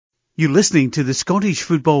You're listening to the Scottish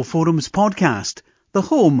Football Forums podcast, the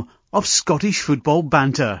home of Scottish football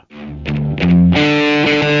banter.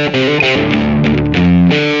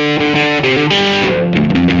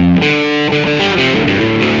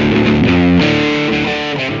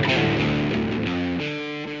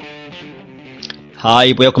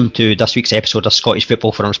 Hi, welcome to this week's episode of Scottish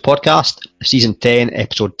Football Forums podcast, season 10,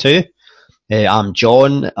 episode 2. I'm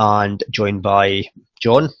John and joined by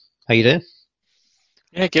John. How you doing?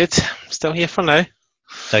 Yeah, good. Still here for now.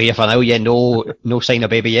 Still here for now, yeah, no sign of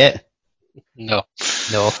baby yet? No.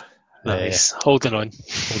 No. He's holding on.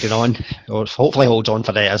 Holding on. Or hopefully holds on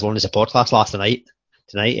for as long as the podcast lasts tonight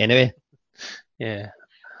anyway. Yeah.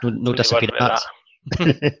 No disappearance.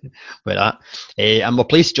 With that. And we're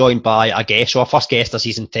pleased to join by a guest, so our first guest of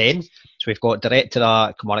season 10. So we've got director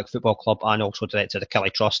of Kilmarnock Football Club and also director of the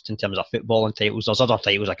Killie Trust in terms of football and titles. There's other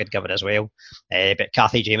titles I could give it as well. But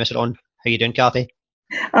Cathy Jamieson on. How you doing, Cathy?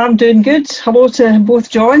 I'm doing good. Hello to both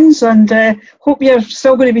Johns, and hope you're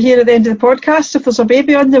still going to be here at the end of the podcast. If there's a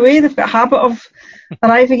baby on the way, they've got a habit of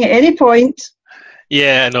arriving at any point.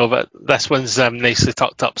 Yeah, I know, but this one's nicely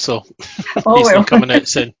tucked up, so he's well. not coming out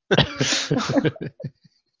soon.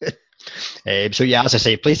 So yeah, as I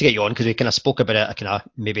say, pleased to get you on because we kind of spoke about it kind of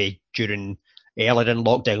maybe during earlier in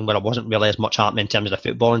lockdown where there wasn't really as much happening in terms of the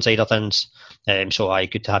footballing side of things. So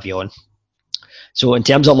good to have you on. So in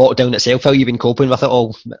terms of lockdown itself, how have you been coping with it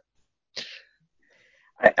all?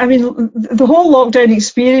 I mean, the whole lockdown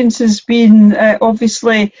experience has been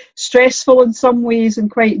obviously stressful in some ways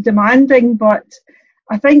and quite demanding, but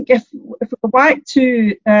I think if we go back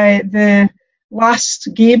to the last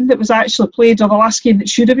game that was actually played, or the last game that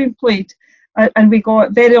should have been played, and we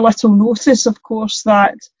got very little notice, of course,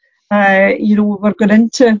 that we were going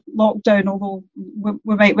into lockdown, although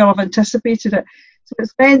we might well have anticipated it. So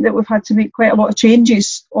it's meant that we've had to make quite a lot of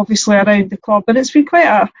changes, obviously, around the club, and it's been quite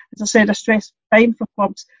as I said, a stressful time for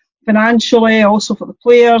clubs financially, also for the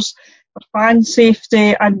players, for fan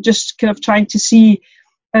safety, and just kind of trying to see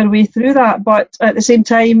our way through that. But at the same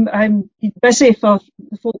time, I'm busy for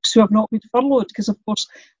the folks who have not been furloughed, because of course,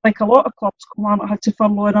 like a lot of clubs, Kilmarnock had to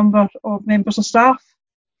furlough a number of members of staff.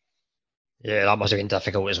 Yeah, that must have been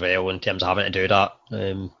difficult as well in terms of having to do that.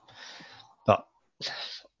 But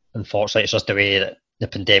unfortunately, it's just the way that the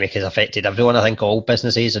pandemic has affected everyone. I think all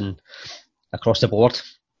businesses and across the board.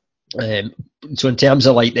 So in terms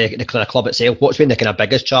of like the kind of club itself, what's been the kind of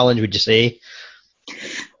biggest challenge, would you say?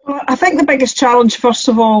 Well, I think the biggest challenge, first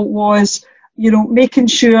of all, was making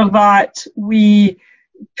sure that we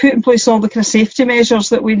put in place all the kind of safety measures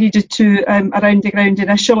that we needed to around the ground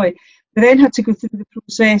initially. We then had to go through the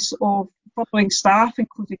process of furloughing staff,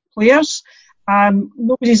 including players.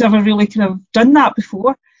 Nobody's ever really kind of done that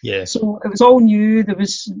before. Yeah. So it was all new. There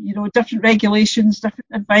was, different regulations, different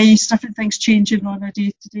advice, different things changing on a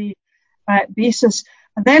day-to-day basis.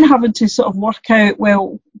 And then having to sort of work out,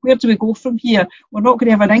 well, where do we go from here? We're not going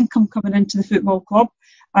to have an income coming into the football club.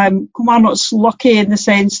 Kilmarnock's lucky in the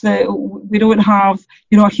sense that we don't have,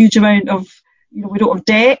 a huge amount of, we don't have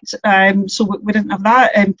debt. So we didn't have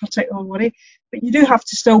that particular worry. But you do have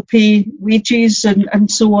to still pay wages and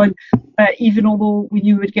so on, even although we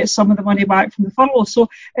knew we'd get some of the money back from the furlough. So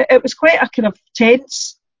it was quite a kind of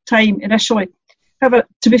tense time initially. However,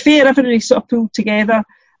 to be fair, everybody sort of pulled together,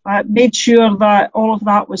 made sure that all of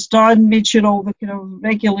that was done, made sure all the kind of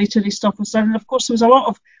regulatory stuff was done. And of course, there was a lot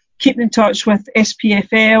of keeping in touch with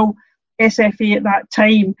SPFL, SFA at that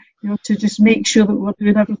time, to just make sure that we were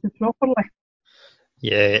doing everything properly.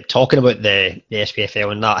 Yeah, talking about the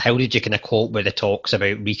SPFL and that, how did you kind of cope with the talks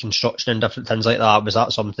about reconstruction and different things like that? Was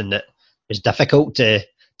that something that was difficult to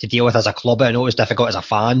deal with as a club? I know it was difficult as a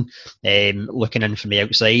fan, looking in from the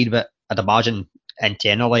outside, but I'd imagine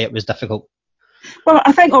internally it was difficult. Well,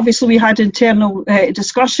 I think obviously we had internal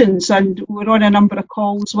discussions, and we were on a number of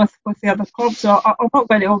calls with the other clubs. So I'll not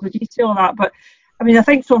go into all the detail of that, but I mean, I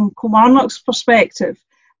think from Kilmarnock's perspective,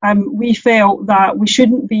 we felt that we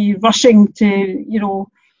shouldn't be rushing to,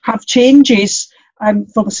 have changes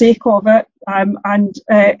for the sake of it. And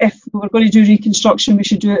if we were going to do reconstruction, we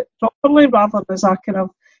should do it properly rather than as a kind of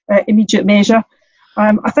immediate measure.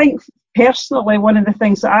 I think personally, one of the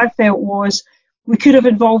things that I felt was we could have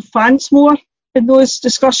involved fans more in those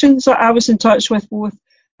discussions. I was in touch with both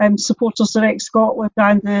Supporters Direct Scotland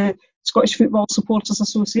and the Scottish Football Supporters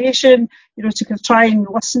Association, to kind of try and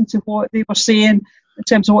listen to what they were saying in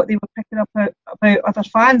terms of what they were picking up about other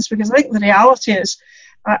fans, because I think the reality is,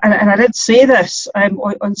 and I did say this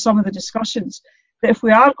on some of the discussions, that if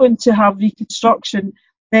we are going to have reconstruction,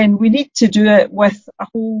 then we need to do it with a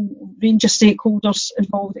whole range of stakeholders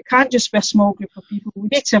involved. It can't just be a small group of people. We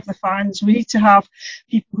need to have the fans. We need to have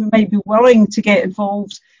people who might be willing to get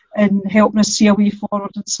involved in helping us see a way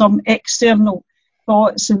forward, and some external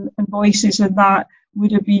thoughts and voices, and that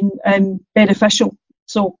would have been beneficial.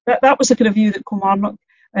 So that was the kind of view that Kilmarnock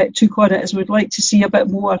took on it, as we'd like to see a bit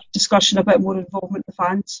more discussion, a bit more involvement with the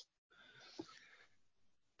fans.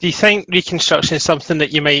 Do you think reconstruction is something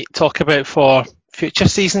that you might talk about for future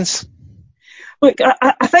seasons? Look,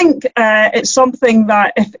 I think it's something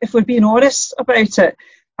that, if we're being honest about it,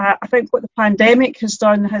 I think what the pandemic has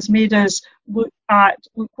done has made us look at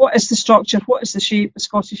what is the structure, what is the shape of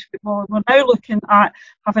Scottish football. And we're now looking at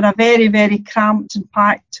having a very, very cramped and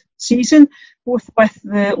packed season, both with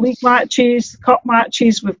the league matches, the cup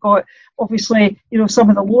matches. We've got, obviously, some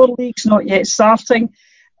of the lower leagues not yet starting.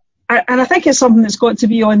 And I think it's something that's got to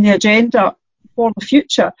be on the agenda for the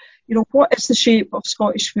future. What is the shape of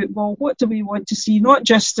Scottish football? What do we want to see, not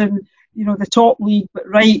just in the top league, but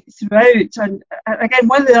right throughout? And again,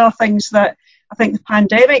 one of the other things that I think the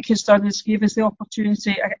pandemic has done is give us the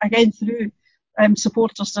opportunity, again through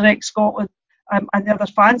Supporters Direct Scotland and the other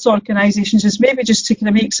fans organisations, is maybe just to kind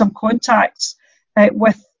of make some contacts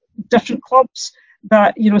with different clubs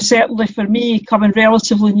that, certainly for me, coming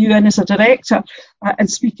relatively new in as a director, and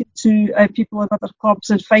speaking to people in other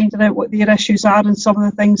clubs and finding out what their issues are and some of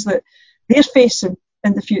the things that they're facing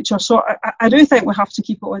in the future. So I do think we have to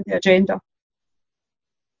keep it on the agenda.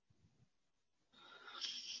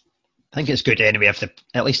 I think it's good anyway if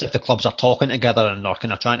the clubs are talking together and are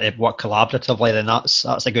kind of trying to work collaboratively, then that's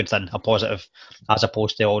a good thing, a positive, as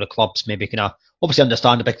opposed to all the clubs maybe kind of obviously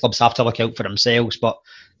understand the big clubs have to look out for themselves, but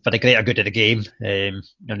for the greater good of the game, there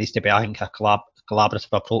needs to be, I think, a collaborative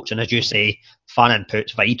approach. And as you say, fan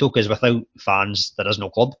input's vital, because without fans there is no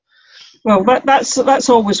club. Well, that's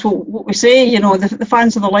always what we say. The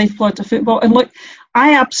fans are the lifeblood of football. And look,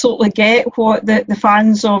 I absolutely get what the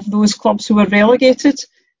fans of those clubs who were relegated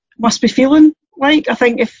must be feeling like. I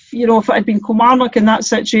think if it had been Kilmarnock in that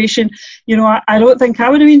situation, I don't think I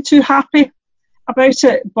would have been too happy about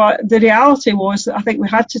it. But the reality was that I think we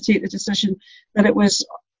had to take the decision that it was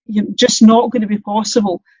just not going to be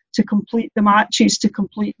possible to complete the matches, to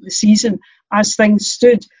complete the season as things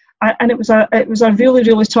stood. And it was a really,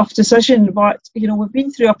 really tough decision. But we've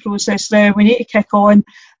been through a process now. We need to kick on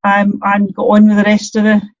and go on with the rest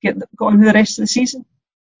of the season.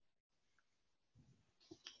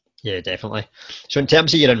 Yeah, definitely. So in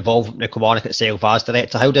terms of your involvement with Kilmarnock itself as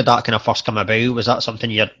director, how did that kind of first come about? Was that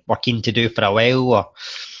something you were keen to do for a while, or?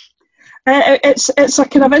 It's a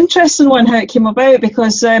kind of interesting one how it came about,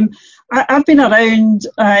 because I've been around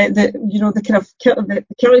the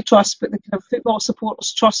Kelly Trust, but the kind of Football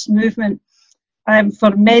Supporters Trust movement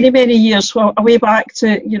for many, many years. Well, way back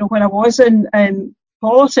to when I was in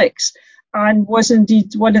politics, and was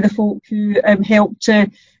indeed one of the folk who helped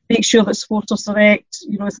to make sure that Supporters Direct,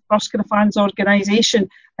 as the first kind of fans organisation,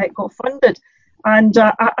 got funded. And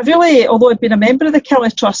I really, although I'd been a member of the Kelly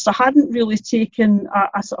Trust, I hadn't really taken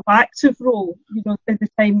a sort of active role, in the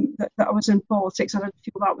time that I was in politics. I didn't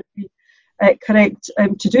feel that would be correct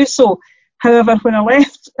to do so. However, when I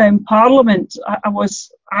left Parliament, I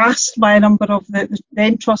was asked by a number of the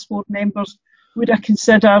then Trust Board members, would I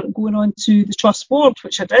consider going on to the Trust Board,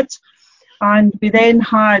 which I did. And we then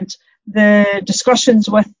had the discussions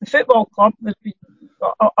with the football club. There'd been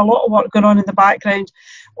a lot of work going on in the background,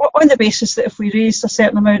 on the basis that if we raised a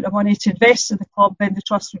certain amount of money to invest in the club, then the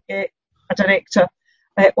trust would get a director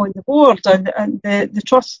on the board. And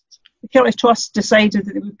the Kelly Trust decided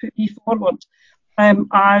that they would put me forward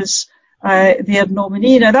as their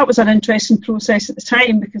nominee. Now, that was an interesting process at the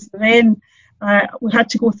time, because then we had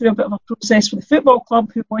to go through a bit of a process with the football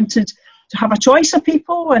club, who wanted to have a choice of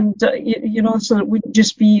people, and so it wouldn't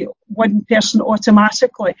just be one person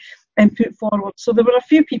automatically put forward. So there were a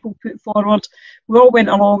few people put forward. We all went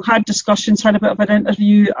along, had discussions, had a bit of an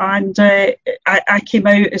interview, and I came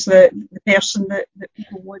out as the person that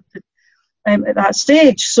people wanted at that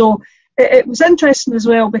stage. So it was interesting as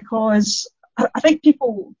well, because I think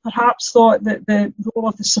people perhaps thought that the role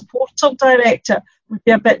of the supporter director would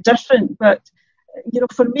be a bit different, but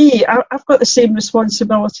for me, I've got the same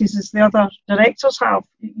responsibilities as the other directors have,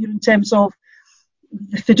 in terms of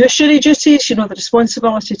the fiduciary duties, the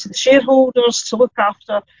responsibility to the shareholders, to look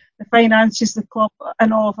after the finances of the club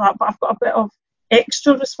and all of that. But I've got a bit of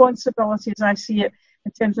extra responsibility, as I see it,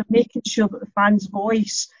 in terms of making sure that the fans'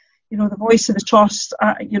 voice, the voice of the trust,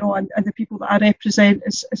 and the people that I represent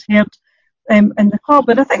is heard in the club.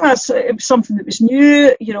 And I think it was something that was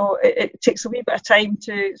new. It takes a wee bit of time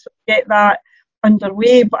to sort of get that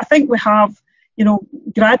underway, but I think we have,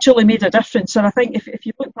 gradually made a difference. And I think if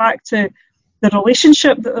you look back to the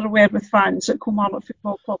relationship that there were with fans at Kilmarnock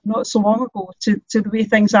Football Club not so long ago to the way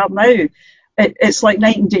things are now, it's like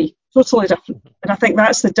night and day. Totally different. And I think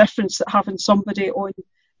that's the difference that having somebody on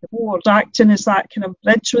the board acting as that kind of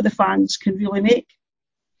bridge with the fans can really make.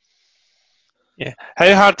 Yeah.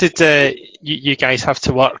 How hard did you guys have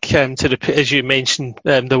to work as you mentioned,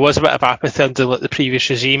 there was a bit of apathy under the previous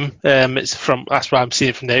regime. That's what I'm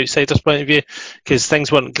seeing from the outsider's point of view, because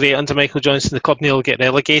things weren't great under Michael Johnson. The club nearly get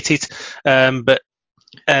relegated. So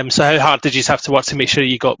how hard did you have to work to make sure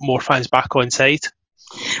you got more fans back on side?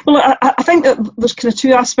 Well, I think that there's kind of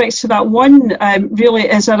two aspects to that. One really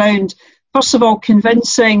is around, first of all,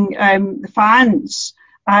 convincing the fans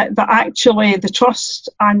that actually the trust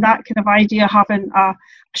and that kind of idea having a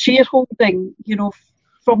shareholding,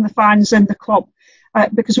 from the fans in the club.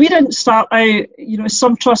 Because we didn't start out, as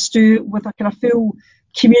some trusts do, with a kind of full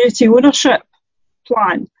community ownership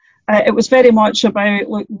plan. It was very much about,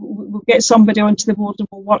 look, we'll get somebody onto the board and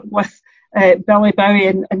we'll work with Billy Bowie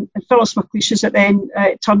and Phyllis McLeish, as it then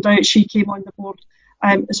turned out she came on the board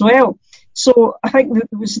as well. So I think that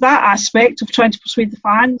there was that aspect of trying to persuade the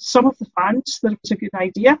fans, some of the fans, that it was a good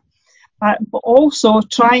idea, but also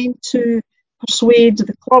trying to persuade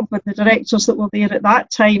the club and the directors that were there at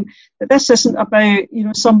that time that this isn't about,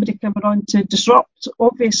 somebody coming on to disrupt.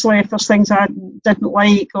 Obviously, if there's things I didn't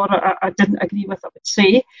like or I didn't agree with, I would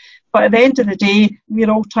say. But at the end of the day, we're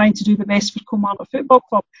all trying to do the best for Kilmarnock Football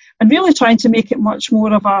Club and really trying to make it much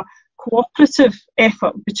more of a cooperative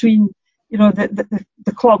effort between,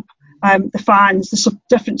 the club, the fans, the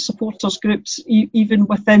different supporters groups, even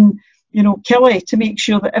within, Killie, to make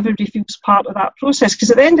sure that everybody feels part of that process.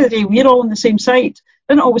 Because at the end of the day, we're all on the same side.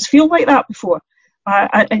 Didn't always feel like that before.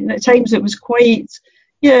 And at times it was quite,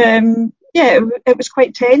 it was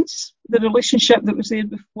quite tense. The relationship that was there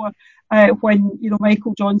before, when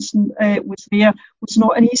Michael Johnson was there, was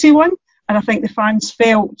not an easy one. And I think the fans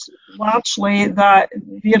felt largely that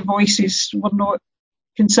their voices were not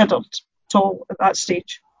considered at all at that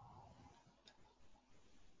stage.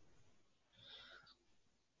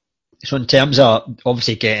 So in terms of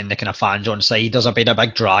obviously getting the kind of fans on side, there's been a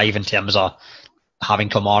big drive in terms of having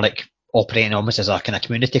Kilmarnock operating almost as a kind of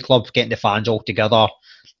community club, getting the fans all together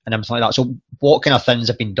and everything like that. So what kind of things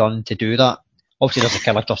have been done to do that? Obviously there's the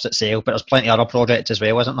Killie Trust itself, but there's plenty of other projects as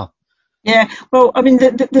well, isn't there? Yeah, well, I mean,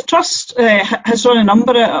 the Trust has run a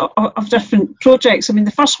number of different projects. I mean,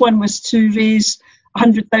 the first one was to raise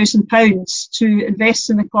 £100,000 to invest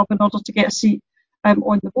in the club in order to get a seat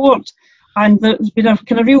on the board. And there's been a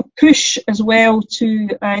kind of real push as well to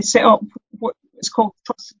set up what is called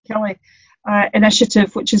Trust in Killie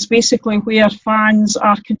initiative, which is basically where fans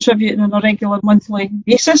are contributing on a regular monthly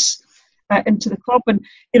basis into the club. And,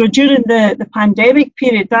 during the pandemic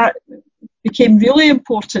period, that became really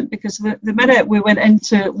important because the minute we went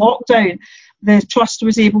into lockdown, the Trust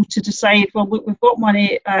was able to decide, well, look, we've got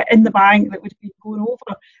money in the bank that would be going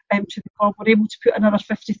over to the club. We're able to put another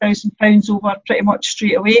 £50,000 over pretty much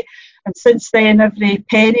straight away. And since then, every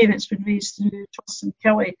penny that's been raised through Trust in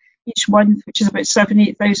Killie each month, which is about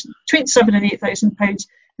between £7,000 and £8,000,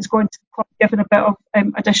 has gone to the club, giving a bit of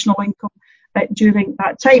additional income during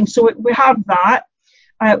that time. So we have that.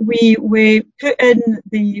 We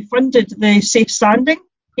funded the safe standing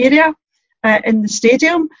area in the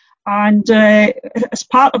stadium, and as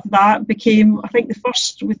part of that became, I think,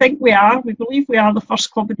 we believe we are the first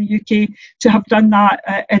club in the UK to have done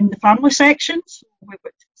that in the family sections. We've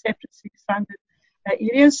got separate safe standing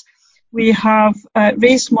areas. We have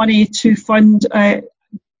raised money to fund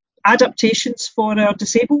adaptations for our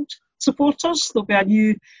disabled supporters. There'll be a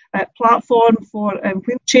new platform for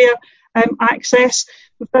wheelchair access.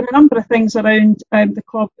 We've done a number of things around the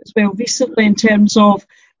club as well recently in terms of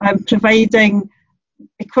providing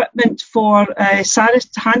equipment for hand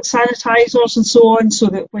sanitisers and so on, so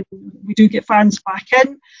that when we do get fans back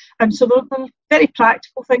in. So there are very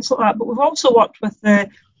practical things like that. But we've also worked with the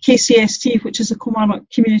KCST, which is the Kilmarnock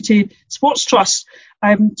Community Sports Trust,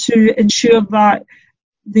 to ensure that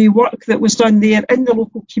the work that was done there in the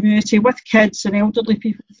local community with kids and elderly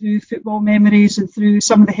people through football memories and through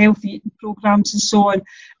some of the healthy eating programmes and so on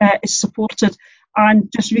is supported.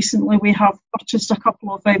 And just recently we have purchased a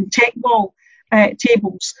couple of tech ball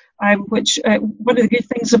tables, which one of the good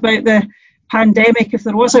things about the pandemic, if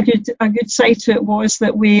there was a good side to it, was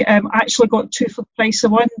that we actually got two for the price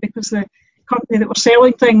of one, because the company that were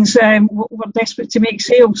selling things were desperate to make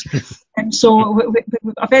sales. And so we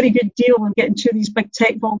a very good deal on getting two of these big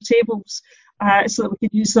tech ball tables so that we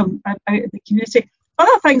could use them out in the community.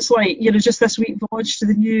 Other things like, just this week we launched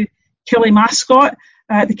the new Killie mascot,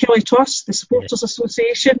 the Killie Trust, the Supporters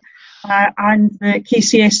Association, and the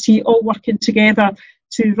KCST all working together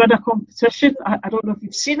to run a competition. I don't know if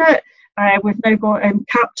you've seen it. We've now got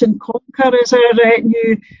Captain Conker as our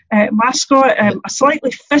new mascot, a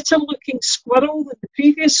slightly fitter looking squirrel than the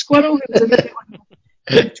previous squirrel who was a bit on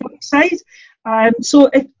the choice side. So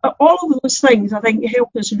all of those things, I think,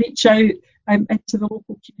 help us reach out into the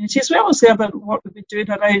local community, as well as the other work we've been doing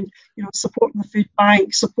around, supporting the food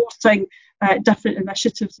bank, supporting different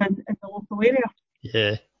initiatives in the local area.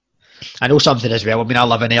 Yeah. I know something as well. I mean, I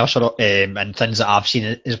live in Ayrshire, and things that I've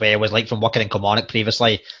seen as well was like from working in Kilmarnock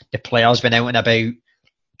previously, the players been out and about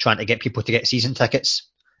trying to get people to get season tickets,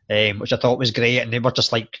 which I thought was great. And they were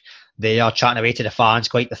just like, they are chatting away to the fans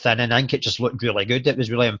quite the thin, and I think it just looked really good. It was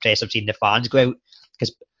really impressive seeing the fans go out,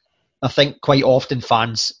 because I think quite often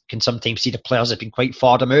fans can sometimes see the players have been quite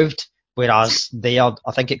far removed, whereas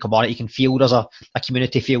I think at Kilmarnock you can feel there's a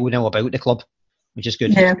community feel now about the club, which is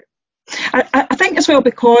good. Yeah. I think as well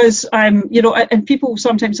because, and people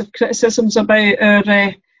sometimes have criticisms about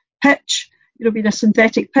our pitch, being a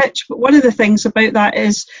synthetic pitch, but one of the things about that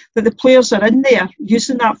is that the players are in there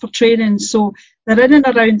using that for training, so they're in and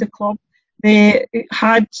around the club. They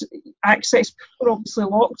had access before obviously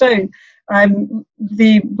lockdown.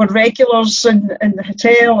 They were regulars in the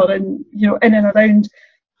hotel or in and around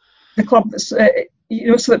the club, so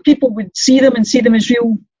that people would see them and see them as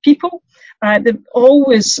real people. They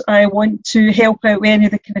always want to help out with any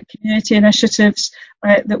of the kind of community initiatives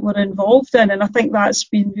that we're involved in, and I think that's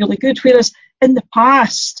been really good. Whereas in the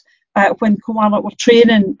past, when Kilmarnock were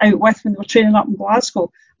training out when they were training up in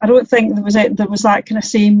Glasgow, I don't think there was that kind of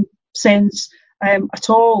same sense at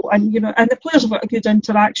all. And and the players have got a good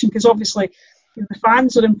interaction, because obviously the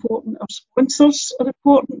fans are important, our sponsors are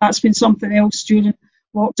important. That's been something else during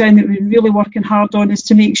lockdown that we've been really working hard on, is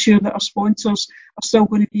to make sure that our sponsors are still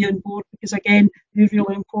going to be on board, because again, they're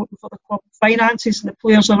really important for the club finances, and the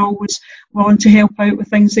players are always willing to help out with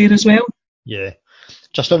things there as well. Yeah.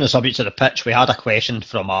 Just on the subject of the pitch, we had a question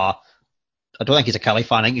from I don't think he's a Killie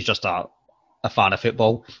fan, I think he's just a fan of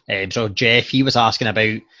football. So Jeff, he was asking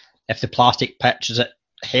about if the plastic pitch, does it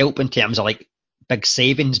help in terms of like big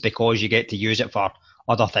savings because you get to use it for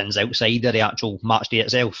other things outside of the actual match day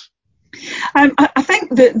itself? I think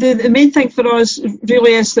the main thing for us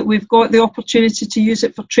really is that we've got the opportunity to use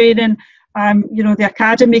it for training. The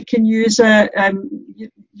academy can use it.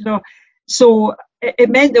 So it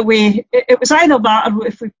meant that it was either that, or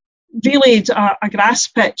if we really had a grass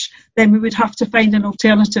pitch, then we would have to find an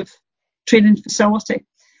alternative training facility.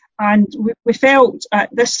 And we felt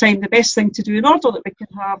at this time the best thing to do, in order that we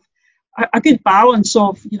can have a good balance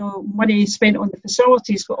of money spent on the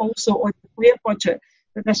facilities, but also on the player budget,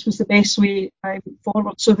 that this was the best way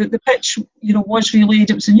forward. So that the pitch, was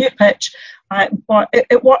relayed. It was a new pitch, but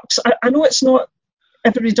it works. I know it's not,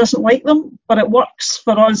 everybody doesn't like them, but it works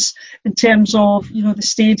for us in terms of the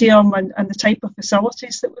stadium and the type of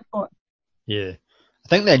facilities that we've got. Yeah, I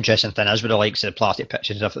think the interesting thing is with the likes of the plastic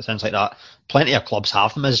pitches and different things like that, plenty of clubs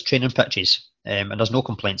have them as training pitches, and there's no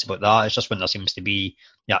complaints about that. It's just when there seems to be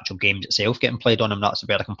the actual games itself getting played on them, that's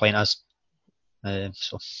where the complaint is.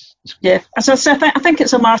 Yeah, as I said, I think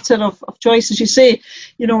it's a matter of choice, as you say.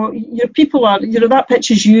 Your people are, that pitch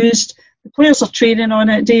is used, the players are training on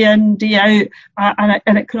it day in, day out,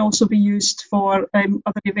 and it can also be used for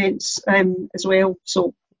other events as well.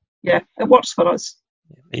 So yeah, it works for us.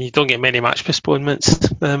 And you don't get many match postponements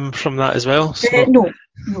from that as well. So. No.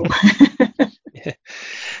 Yeah.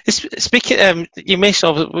 Speaking, you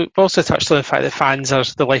mentioned, we've also touched on the fact that fans are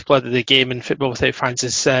the lifeblood of the game, and football without fans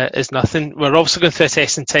is nothing. We're also going through a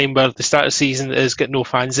testing time where the start of the season has got no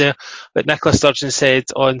fans there. But Nicola Sturgeon said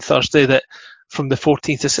on Thursday that from the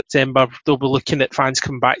 14th of September they'll be looking at fans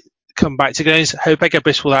come back to grounds. How big a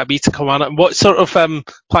boost will that be to Kilmarnock? And what sort of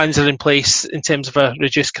plans are in place in terms of a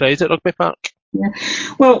reduced crowd at Rugby Park? Yeah,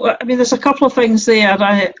 well, I mean, there's a couple of things there.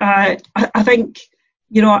 I think.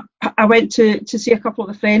 I went to see a couple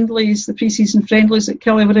of the friendlies, the pre-season friendlies that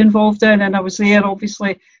Killie were involved in, and I was there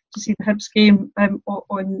obviously to see the Hibs game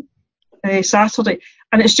on Saturday,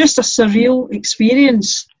 and it's just a surreal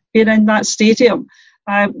experience being in that stadium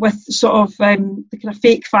with sort of the kind of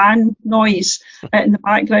fake fan noise in the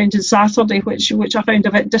background on Saturday, which I found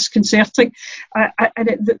a bit disconcerting,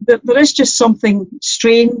 and there is just something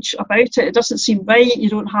strange about it. It doesn't seem right. You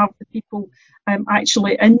don't have the people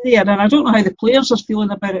actually in there, and I don't know how the players are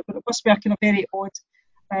feeling about it, but it must be a kind of very odd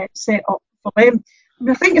set up for them. I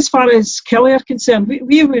mean, I think as far as Killie are concerned,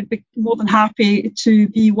 we would be more than happy to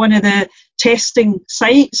be one of the testing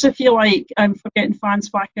sites, if you like, for getting fans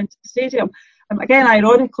back into the stadium. Again,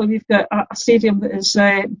 ironically, we've got a stadium that is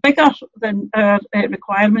bigger than our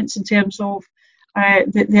requirements in terms of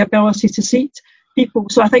the ability to seat people.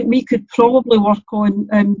 So I think we could probably work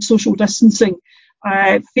on social distancing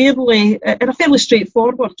fairly in a fairly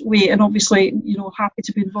straightforward way, and obviously, happy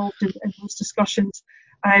to be involved in those discussions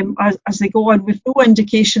as they go on, with no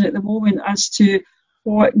indication at the moment as to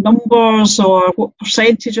what numbers or what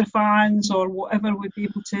percentage of fans or whatever would be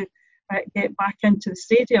able to get back into the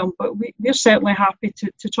stadium. But we're certainly happy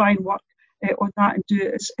to try and work on that and do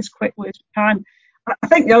it as quickly as we can. I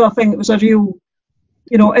think the other thing that was a real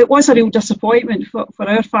disappointment for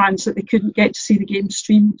our fans that they couldn't get to see the game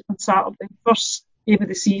streamed on Saturday, first game of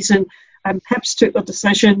the season. Hibs took their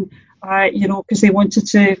decision, because they wanted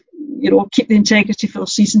to, keep the integrity for their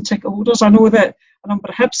season ticket holders. I know that a number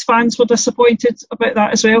of Hibs fans were disappointed about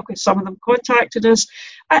that as well, because some of them contacted us.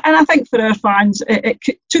 And I think for our fans, it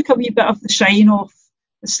took a wee bit of the shine off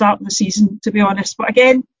the start of the season, to be honest. But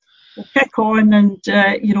again, we'll kick on and,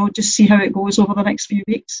 just see how it goes over the next few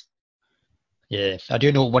weeks. Yeah, I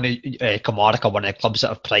do know one of Kilmarnock are one of the clubs that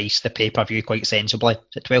have priced the pay-per-view quite sensibly.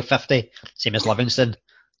 It's at $12.50, same as Livingston,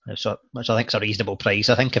 which I think is a reasonable price.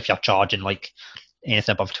 I think if you're charging like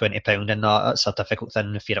anything above £20 in that's a difficult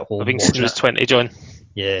thing if you're at home. Livingston was 20, John.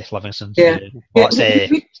 Yeah, Livingston.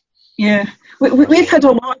 Yeah. We've had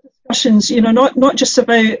a lot of discussions, not just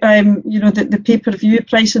about the pay-per-view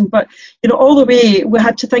pricing, but all the way we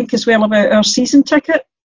had to think as well about our season ticket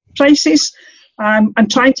prices. And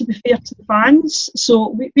trying to be fair to the fans.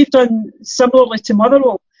 So we've done similarly to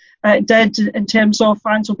Motherwell did, in terms of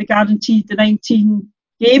fans will be guaranteed the 19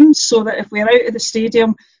 games, so that if we're out of the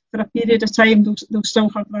stadium for a period of time, they'll still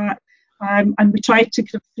have that. And we tried to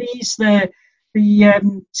kind of freeze the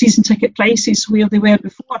season ticket prices where they were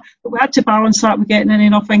before, but we had to balance that with getting in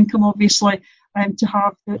enough income, obviously, to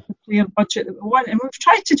have the player budget that we want. And we've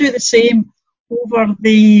tried to do the same over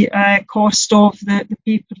the cost of the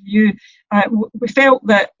pay-per-view. We felt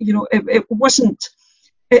that it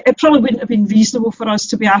probably wouldn't have been reasonable for us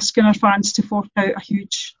to be asking our fans to fork out a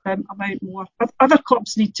huge amount more. Other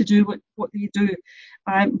clubs need to do what they do,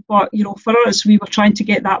 but for us, we were trying to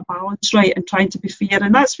get that balance right and trying to be fair,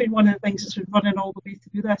 and that's been one of the things that's been running all the way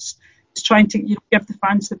through this, is trying to give the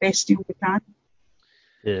fans the best deal we can.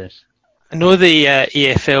 Yes. I know the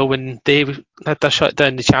EFL, when they had to shut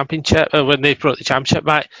down the championship, or when they brought the championship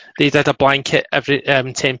back, they did a blanket every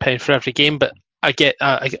 £10 for every game. But I get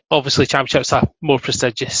obviously championship's a more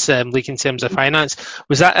prestigious league in terms of finance.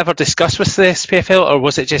 Was that ever discussed with the SPFL, or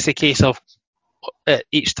was it just a case of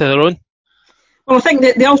each to their own? Well, I think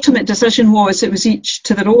that the ultimate decision was it was each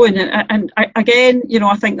to their own, and again,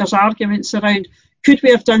 I think there's arguments around, could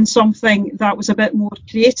we have done something that was a bit more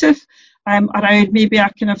creative? Around maybe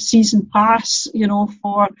a kind of season pass,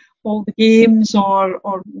 for all the games or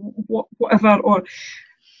whatever, or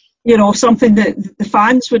something that the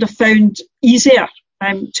fans would have found easier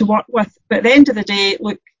to work with. But at the end of the day,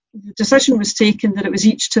 look, the decision was taken that it was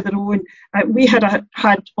each to their own. We had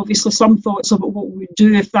obviously some thoughts about what we would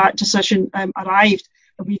do if that decision arrived,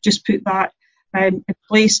 and we just put that in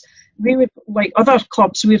place. We would, like other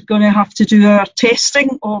clubs, we're going to have to do our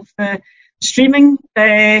testing of the streaming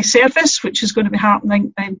service, which is going to be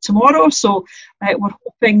happening tomorrow. So we're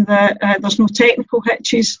hoping that there's no technical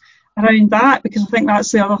hitches around that, because I think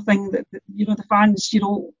that's the other thing that the fans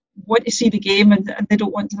want to see the game, and they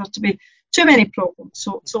don't want there to be too many problems.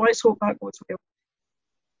 So let's hope that goes well.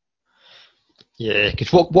 Yeah,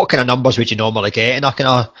 because what kind of numbers would you normally get in a kind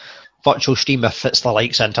of virtual stream if it's the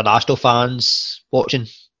likes of international fans watching?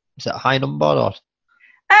 Is it a high number or?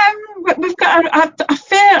 We've got a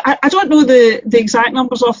fair, I don't know the exact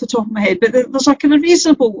numbers off the top of my head, but there's a kind of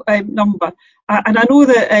reasonable number. And I know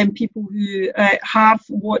that people who have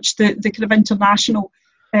watched the kind of international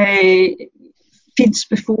feeds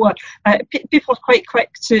before, people are quite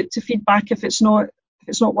quick to feed back if it's not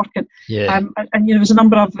working. Yeah. And there was a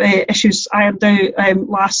number of issues ironed out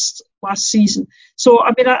last season. So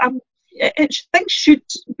I mean, things should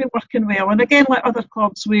be working well. And again, like other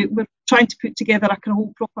clubs, we're trying to put together a kind of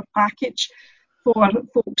whole proper package for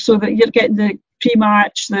folks, so that you're getting the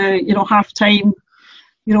pre-match, the half-time,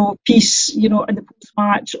 piece, and the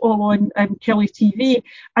post-match all on Kelly TV.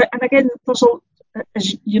 And again, there's a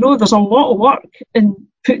lot of work in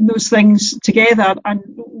putting those things together. And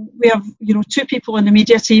we have, 2 people in the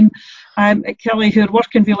media team at Kelly who are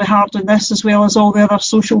working really hard on this, as well as all the other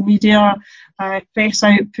social media, press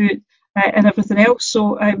output, and everything else.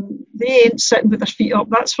 So they ain't sitting with their feet up,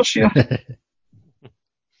 that's for sure.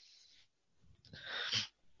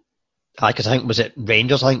 Because I think, was it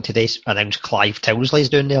Rangers, I think today announced Clive Tilsley's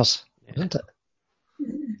doing theirs, isn't it?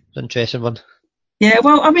 It's an interesting one. Yeah,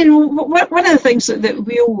 well, I mean, one of the things that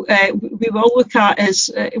we will look at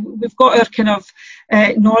is we've got our kind of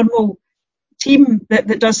normal team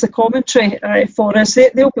that does the commentary for us,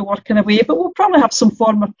 they'll be working away, but we'll probably have some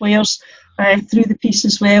former players through the piece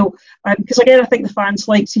as well, because again I think the fans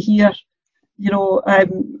like to hear,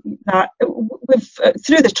 that we've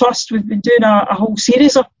through the trust we've been doing a whole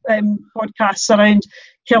series of podcasts around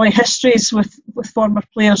Killie histories with former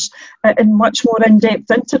players in much more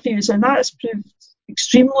in-depth interviews, and that has proved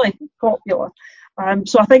extremely popular.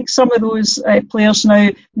 So I think some of those players now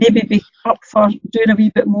maybe be up for doing a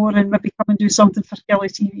wee bit more and maybe come and do something for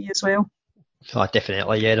Killie TV as well. Oh,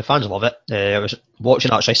 definitely, yeah, the fans love it. I was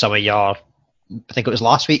watching actually some of your, I think it was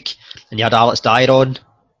last week, and you had Alex Dyer on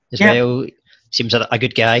as well. Seems a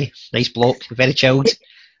good guy, nice bloke, very chilled.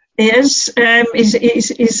 He is.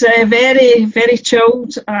 He's very, very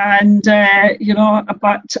chilled, and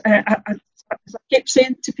but I keep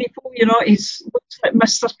saying to people, he looks like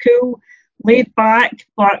Mr. Cool, laid back,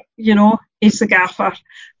 but he's the gaffer,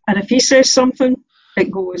 and if he says something, it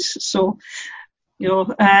goes. So,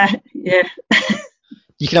 yeah.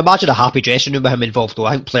 You can imagine a happy dressing room with him involved, though.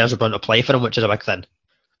 I think players are going to play for him, which is a big thing.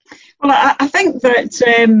 Well, I think that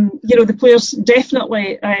the players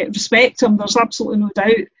definitely respect him. There's absolutely no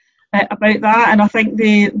doubt about that, and I think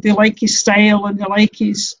they like his style and they like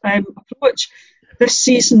his approach. This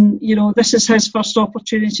season, this is his first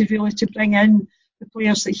opportunity really to bring in the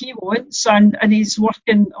players that he wants, and he's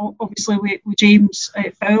working obviously with James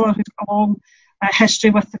Fowler, who's got a long history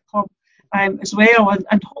with the club as well,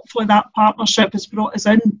 and hopefully that partnership has brought us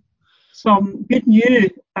in some good new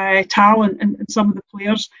talent in some of the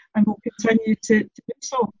players, and will continue to do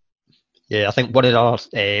so. Yeah, I think one of our,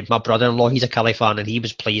 my brother-in-law, he's a Killie fan, and he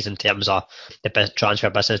was pleased in terms of the transfer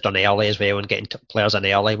business done early as well, and getting players in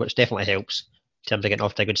early, which definitely helps in terms of getting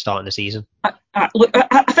off to a good start in the season. Look,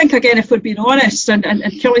 I think again, if we're being honest, and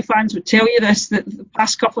Killie fans would tell you this, that the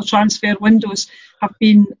past couple of transfer windows have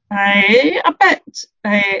been a bit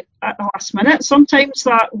at the last minute. Sometimes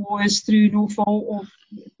that was through no fault of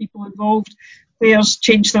people involved. Players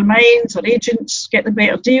change their minds, or agents get the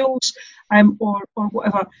better deals, or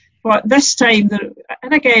whatever. But this time,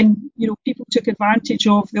 and again, people took advantage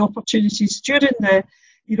of the opportunities during the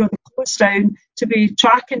close down to be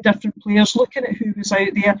tracking different players, looking at who was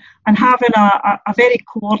out there, and having a very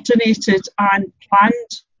coordinated and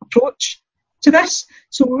planned approach to this.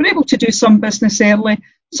 So we were able to do some business early.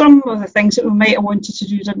 Some of the things that we might have wanted to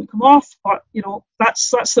do didn't come off, but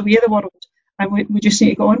that's the way of the world, and we just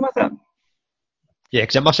need to go on with it. Yeah,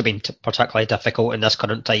 because it must have been particularly difficult in this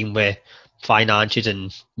current time with finances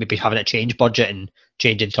and maybe having to change budget and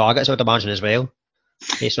changing targets, I would imagine, as well.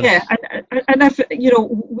 Yeah, and if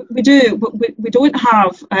we do, but we don't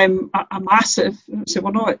have a massive. So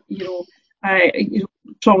we're not,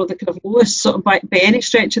 probably the kind of lowest sort of by any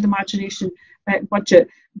stretch of the imagination budget.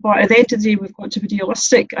 But at the end of the day, we've got to be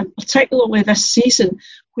realistic, and particularly this season,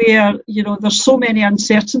 where there's so many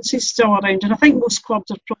uncertainties still around, and I think most clubs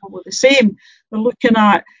are probably the same. They're looking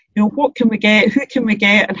at what can we get, who can we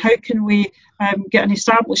get, and how can we get an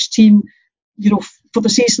established team, for the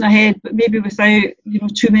season ahead, but maybe without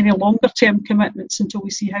too many longer term commitments until we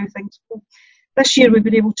see how things go. This year we've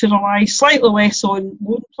been able to rely slightly less on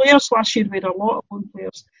loan players. Last year we had a lot of loan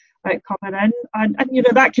players coming in, and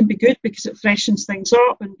that can be good because it freshens things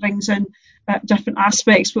up and brings in different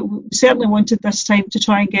aspects, but we certainly wanted this time to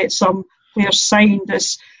try and get some players signed.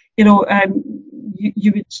 As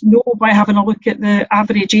you would know by having a look at the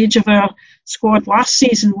average age of our squad last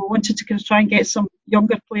season, we wanted to kind of try and get some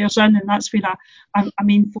younger players in, and that's been a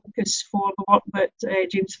main focus for the work that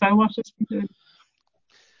James Fowler has been doing.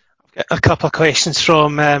 I've got a couple of questions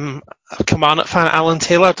from a Kilmarnock fan, Alan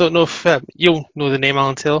Taylor. I don't know if you'll know the name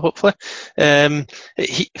Alan Taylor, hopefully.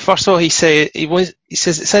 First of all, he says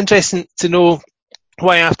it's interesting to know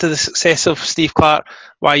why, after the success of Steve Clarke,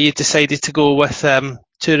 why you decided to go with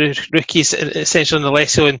two rookies, essentially on the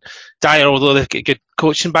Alessio and Dyer, although they've got a good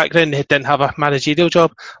coaching background, they didn't have a managerial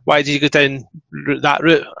job. Why did you go down that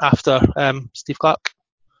route after Steve Clarke?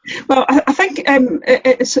 Well, I think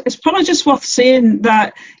it's probably just worth saying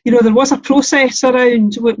that there was a process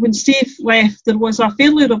around when Steve left. There was a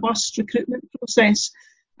fairly robust recruitment process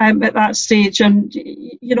at that stage, and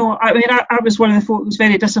I was one of the folk who was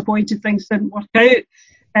very disappointed things didn't work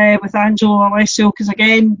out with Angelo Alessio, because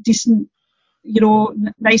again, decent,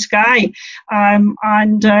 nice guy, and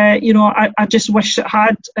I just wish it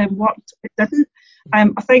had worked. It didn't.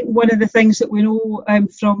 I think one of the things that we know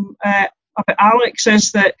from about Alex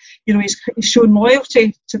is that he's shown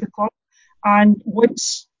loyalty to the club and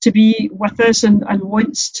wants to be with us and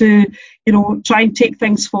wants to try and take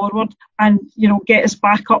things forward and get us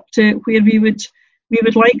back up to where we would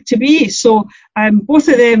like to be. So both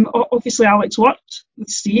of them, obviously Alex worked with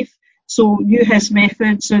Steve, so knew his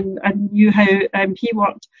methods and knew how he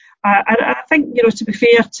worked. And I think, to be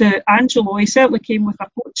fair to Angelo, he certainly came with a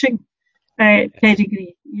coaching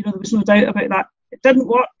pedigree. There was no doubt about that. It didn't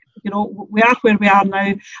work. We are where we are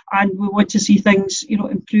now, and we want to see things,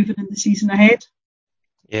 improving in the season ahead.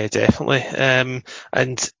 Yeah, definitely. And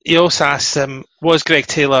he also asked, was Greg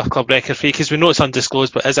Taylor a club record fee? Because we know it's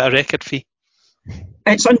undisclosed, but is it a record fee?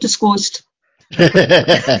 It's undisclosed.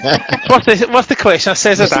 What's the question? I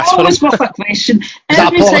says it's always worth a question.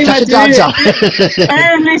 Every time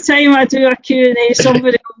I do a Q&A,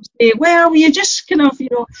 somebody will say, well, you just kind of,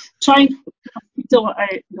 try and fiddle it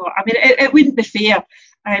out. No, I mean, it wouldn't be fair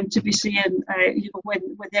to be saying, when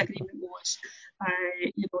the agreement was,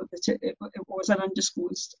 that it was an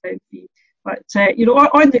undisclosed fee. But,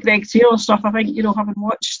 on the Greg Taylor stuff, I think, having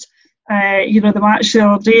watched the match the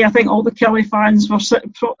other day, I think all the Kelly fans who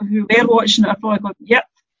were watching it are probably going, yep,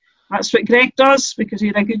 that's what Greg does because he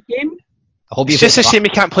had a good game. It's just a shame he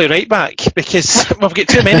can't play right back because we've got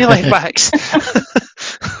too many left backs.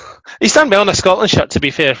 He's done well in a Scotland shirt, to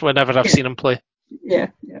be fair, whenever I've seen him play. Yeah.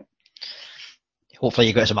 Hopefully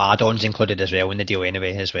you got some add-ons included as well in the deal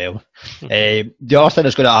anyway as well. The other thing I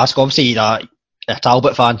was going to ask, obviously you're a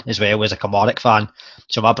Talbot fan as well as a Kilmarnock fan.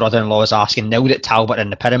 So my brother-in-law is asking, now that Talbot in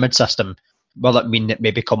the pyramid system, will it mean that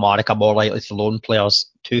maybe Kilmarnock are more likely to loan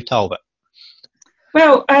players to Talbot?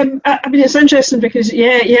 Well, I mean, it's interesting because,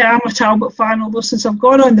 I'm a Talbot fan, although since I've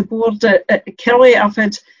gone on the board at Kelly, I've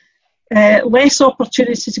had less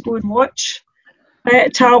opportunity to go and watch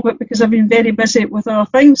Talbot because I've been very busy with other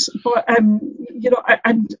things. But,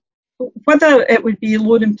 and whether it would be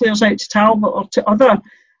loaning players out to Talbot or to other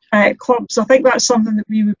clubs, I think that's something that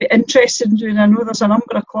we would be interested in doing. I know there's a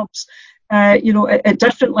number of clubs, at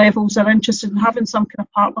different levels are interested in having some kind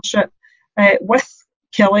of partnership with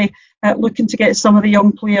Kelly, looking to get some of the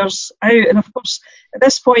young players out. And of course, at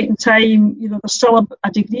this point in time, there's still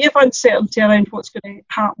a degree of uncertainty around what's going to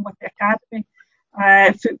happen with the academy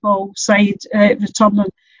football side returning.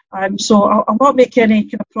 So I'll not make any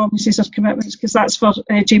kind of promises or commitments because that's for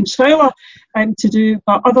James Fowler to do.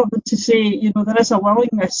 But other than to say, there is a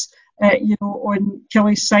willingness, on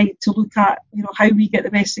Kelly's side to look at, how we get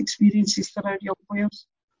the best experiences for our young players.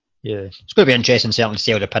 Yeah, it's going to be interesting certainly to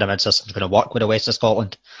see how the pyramid system's going to work with the West of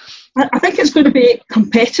Scotland. I think it's going to be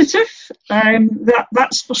competitive,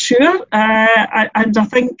 that's for sure. And I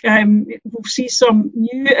think we'll see some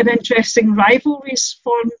new and interesting rivalries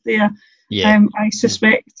formed there, I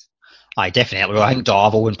suspect. Aye, definitely. Well, I think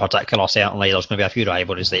Darvel in particular, certainly, there's going to be a few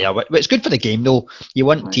rivalries there. But it's good for the game, though. You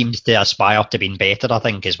want teams to aspire to being better, I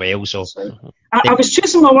think, as well. So I was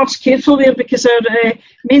choosing my words carefully there because our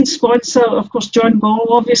main sponsor, of course, John Ball,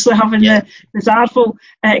 obviously having the Darvel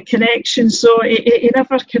connection, so he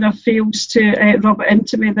never kind of fails to rub it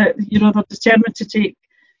into me that, they're determined to take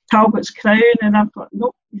Talbot's crown, and I've got,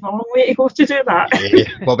 nope, you've a long way to go to do that. Yeah.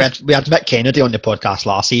 Well, we had Mick Kennedy on the podcast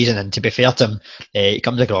last season, and to be fair to him, he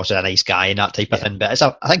comes across as a nice guy and that type of thing, but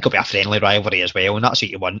I think it'll be a friendly rivalry as well, and that's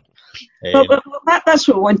what you want. Well, that's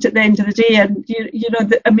what we want at the end of the day, and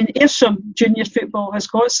Ayrshire junior football has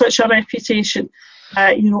got such a reputation.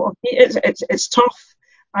 It's tough.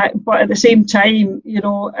 But at the same time,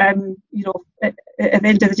 at the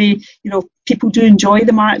end of the day, people do enjoy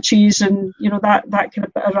the matches, and that kind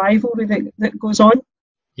of bit of rivalry that goes on.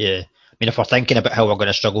 Yeah, I mean, if we're thinking about how we're going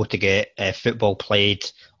to struggle to get football played,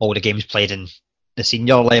 all the games played in the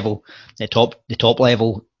senior level, the top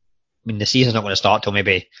level, I mean, the season's not going to start till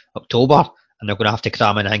maybe October, and they're going to have to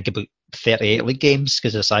cram in, I think, about 38 league games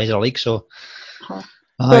because of the size of the league. So.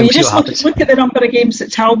 Well, you just look at the number of games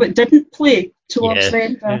that Talbot didn't play towards the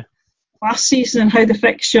end of last season, and how the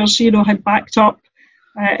fixtures, had backed up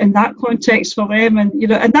in that context for them, and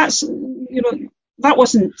and that's that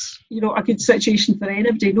wasn't a good situation for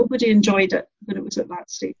anybody. Nobody enjoyed it when it was at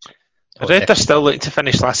that stage. I read they're still looking to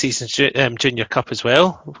finish last season's Junior Cup as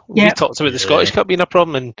well. We talked about the Scottish Cup being a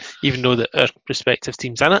problem, and even though that our respective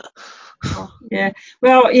teams in it. Yeah,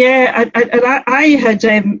 well, and I had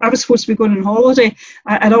I was supposed to be going on holiday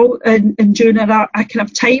in June, and I kind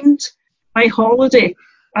of timed my holiday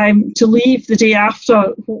to leave the day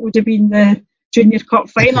after what would have been the Junior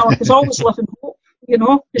Cup final, because I always live in hope,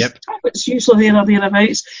 because it's usually there or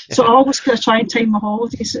thereabouts. So I always kind of try and time my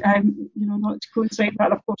holidays, not to coincide with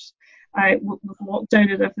that, of course, with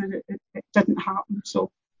lockdown and everything, it didn't happen.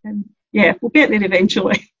 So we'll get there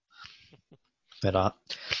eventually. For that.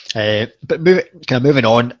 But moving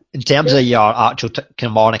on, in terms of your actual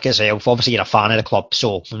Kilmarnock itself, obviously you're a fan of the club,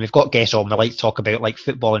 so when we've got guests on, we like to talk about like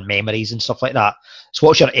football and memories and stuff like that. So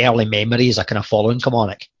what's your early memories of kind of following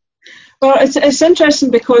Kilmarnock? Well, it's interesting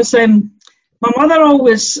because My mother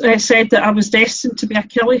always said that I was destined to be a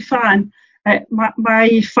Kelly fan.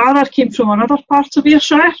 My father came from another part of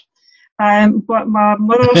Ayrshire, but my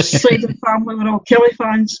mother's side of the family were all Kelly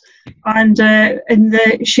fans. And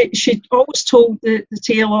she always told the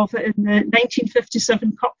tale of it in the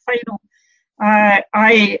 1957 Cup final.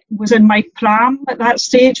 I was in my pram at that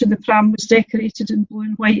stage, and the pram was decorated in blue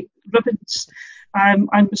and white ribbons, and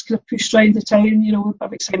was kind of pushed around the town, with a bit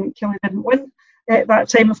of excitement. Kelly didn't win at that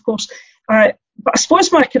time, of course. But I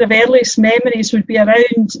suppose my kind of earliest memories would be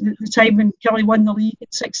around the time when Kelly won the league in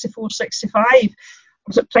 64-65. I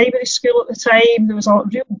was at primary school at the time. There was a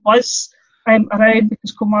real buzz around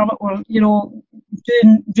because Kilmarnock were,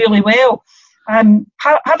 doing really well.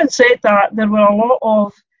 Having said that, there were a lot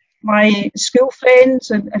of my school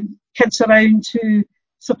friends and kids around who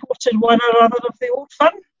supported one or other of the Old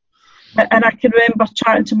Firm. And I can remember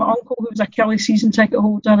chatting to my uncle, who was a Kelly season ticket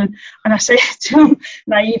holder, and I said to him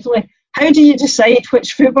naively, "How do you decide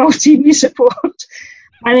which football team you support?"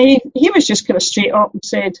 And he was just kind of straight up and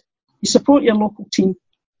said, "You support your local team.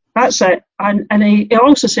 That's it." And he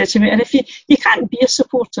also said to me, "And if you can't be a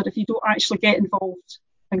supporter if you don't actually get involved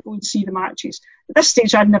and go and see the matches." At this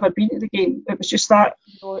stage, I'd never been to the game. It was just that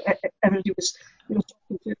everybody was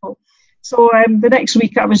talking football. So the next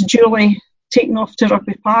week, I was duly taken off to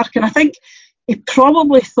Rugby Park, and I think he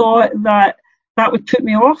probably thought that would put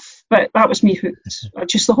me off, but that was me hooked.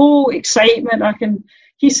 Just the whole excitement.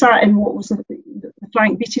 He sat in what was the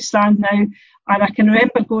Frank Beattie stand now, and I can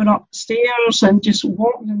remember going upstairs and just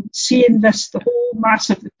walking and seeing the whole mass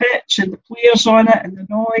of the pitch and the players on it and the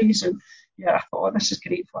noise, and I thought, oh, this is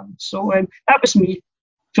great fun. So that was me.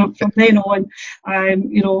 From then on, I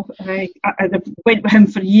went with him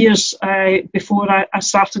for years before I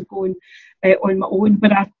started going on my own.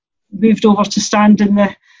 When I moved over to stand in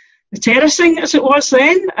the terracing, as it was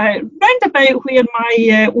then, round about where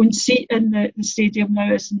my own seat in the stadium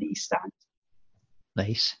now is in the East Stand.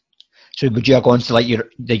 Nice. So would you have gone to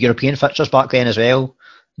the European fixtures back then as well?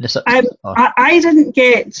 I didn't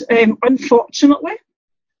get, unfortunately.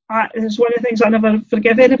 It's one of the things I never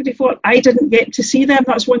forgive anybody for. I didn't get to see them.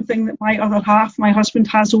 That's one thing that my other half, my husband,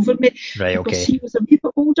 has over me. Right, okay. Because he was a wee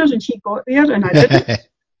bit older and he got there and I didn't.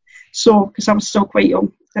 So, because I was still quite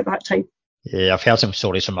young at that time. Yeah, I've heard some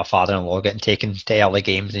stories from my father-in-law getting taken to early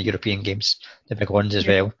games, the European games, the big ones as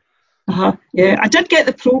well. Yeah, I did get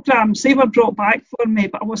the programmes. They were brought back for me,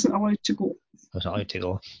 but I wasn't allowed to go. I wasn't allowed to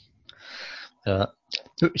go.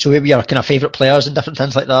 So maybe your kind of favourite players and different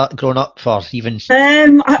things like that growing up, or even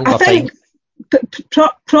I think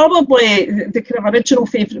probably the kind of original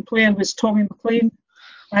favourite player was Tommy McLean,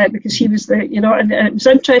 because he was and it was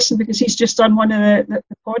interesting because he's just done one of the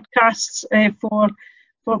podcasts for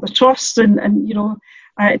the trust and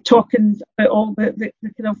talking about all the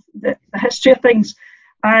kind of the history of things.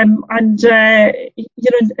 In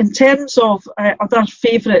terms of other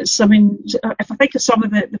favourites, I mean, if I think of some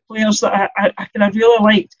of the players that I kind of really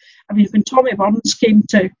liked, I mean, when Tommy Burns came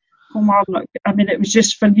to Kilmarnock, I mean, it was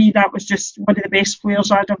just, for me, that was just one of the best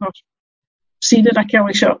players I'd ever seen in a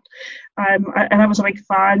Kelly shirt. And I was a big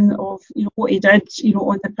fan of, what he did,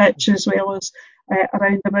 on the pitch as well as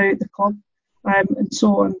around about the club, and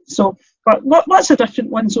so on. So, but lots of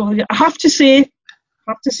different ones over there. I have to say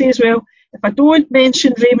as well, if I don't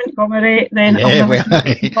mention Raymond Gomery, then I'll never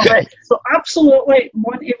mention it. So absolutely,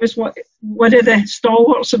 Monty was one of the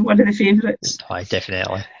stalwarts and one of the favourites. Aye,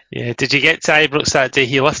 definitely. Yeah. Did you get to Ibrox that day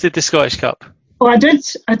he lifted the Scottish Cup? Well, I did.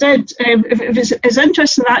 It was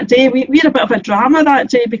interesting that day. We had a bit of a drama that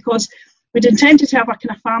day because we'd intended to have a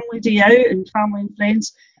kind of family day out and family and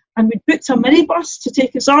friends, and we'd booked a minibus to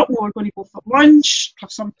take us up. We were going to go for lunch, have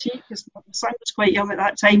some tea, because my son was quite young at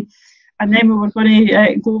that time. And then we were going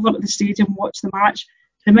to go over to the stadium and watch the match.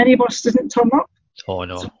 The minibus didn't turn up. Oh,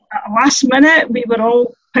 no. So at the last minute, we were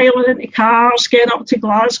all piling into cars, getting up to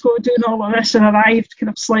Glasgow, doing all of this, and arrived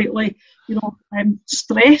kind of slightly,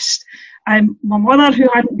 stressed. My mother, who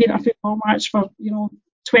hadn't been at a football match for,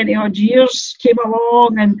 20-odd years, came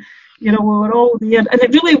along and, we were all there. And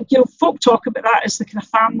it really, folk talk about that as the kind of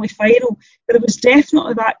family final. But there was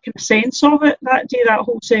definitely that kind of sense of it that day, that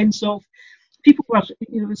whole sense of, people were,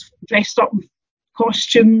 was dressed up in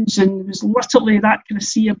costumes, and there was literally that kind of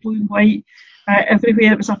sea of blue and white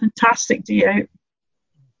everywhere. It was a fantastic day out.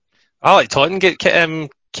 I like Taunton get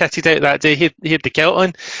kitted out that day. He had the kilt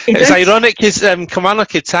on. It was ironic because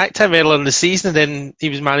Kilmarnock had sacked him earlier in the season, and then he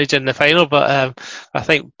was managing the final. But I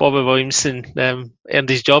think Bobby Williamson earned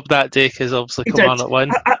his job that day because obviously Kilmarnock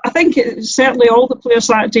won. I think certainly all the players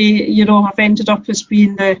that day, have ended up as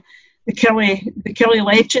being the Killie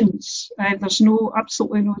legends. There's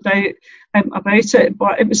absolutely no doubt about it.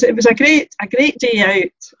 But it was a great day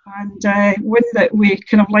out, and one that we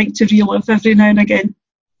kind of like to relive every now and again.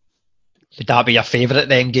 Would that be your favourite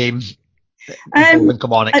then game?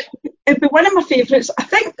 Kilmarnock? It'd be one of my favourites. I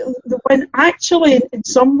think the one actually, in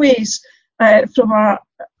some ways, from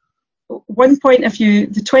one point of view,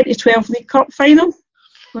 the 2012 League Cup final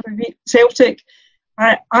when we beat Celtic.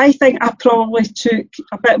 I think I probably took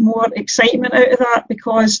a bit more excitement out of that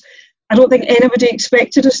because I don't think anybody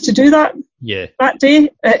expected us to do that. Yeah. That day,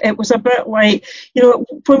 it was a bit like,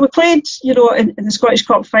 when we played, in the Scottish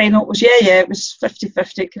Cup final, it was, it was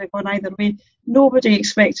 50-50, it could have gone either way. Nobody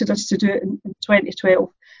expected us to do it in 2012.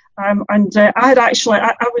 And I had actually,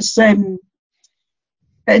 I was in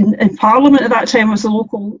Parliament at that time. I was a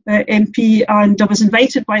local MP, and I was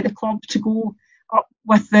invited by the club to go up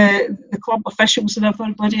with the club officials and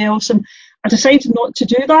everybody else, and I decided not to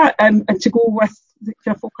do that and to go with the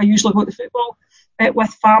kind of folk I usually go to football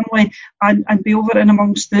with, family, and be over and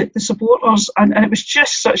amongst the supporters, and it was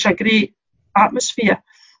just such a great atmosphere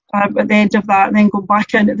at the end of that, and then going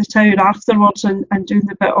back into the town afterwards and doing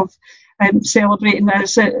the bit of celebrating.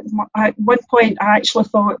 At one point I actually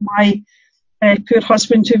thought my poor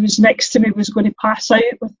husband, who was next to me, was going to pass out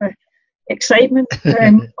with the excitement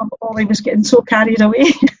of all he was getting so carried away.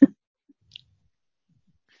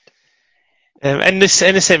 In the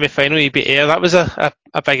semi-final, you beat Ayr. That was a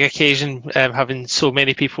big occasion, having so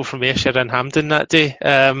many people from Ayrshire and Hampden that day.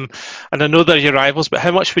 And I know they're your rivals, but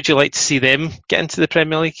how much would you like to see them get into the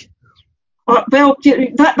Premier League? Well,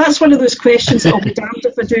 that's one of those questions that will be damned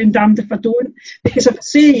if I do and damned if I don't. Because if I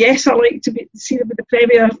say yes, I like to see them in the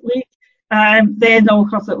Premier League, then I'll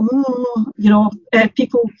have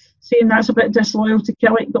people saying that's a bit disloyal to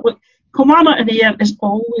Killie. But look, Kilmarnock and Ayr is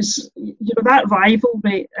always, that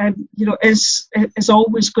rivalry, is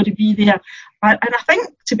always going to be there. And I think,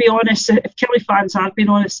 to be honest, if Killie fans are being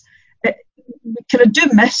honest, we kind of do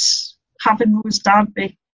miss having those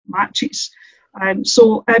derby matches.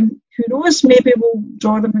 So who knows? Maybe we'll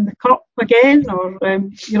draw them in the cup again, or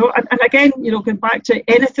and again, going back to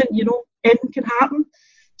anything, anything can happen.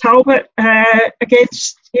 Talbot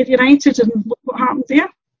against Ayr United, and look what happened there.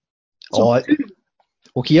 So,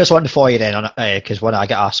 okay, here's one for you then, because when I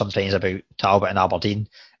get asked sometimes about Talbot and Aberdeen,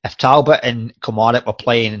 if Talbot and Kilmarnock were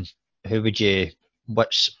playing,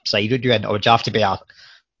 which side would you in, or would you have to be a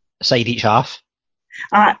side each half?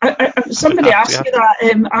 Somebody asked me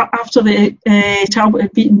that after the Talbot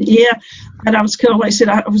had beaten Ayr, and I was kind of like saying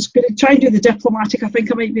I was going to try and do the diplomatic. I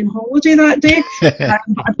think I might be on holiday that day, but I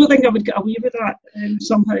don't think I would get away with that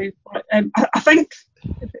somehow. But I think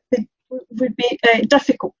it would be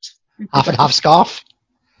difficult. Half and half scarf?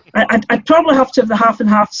 I'd probably have to have the half and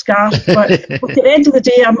half scarf, but look, at the end of the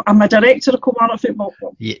day, I'm a director of Kilmarnock Football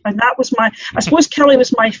Club, and that was I suppose Killie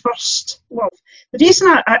was my first love. The reason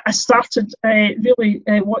I started really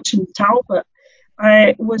watching Talbot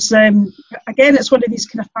was, again, it's one of these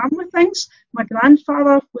kind of family things. My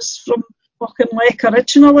grandfather was from Auchinleck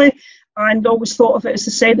originally, and always thought of it as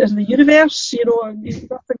the centre of the universe.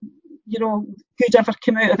 Nothing good ever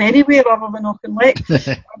came out of anywhere other than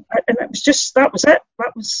Auchinleck. And it was just, that was it.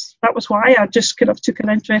 That was why I just kind of took an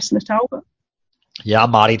interest in the Talbot. Yeah, I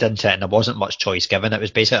married into it, and there wasn't much choice given. It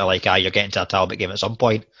was basically like, you're getting to a Talbot game at some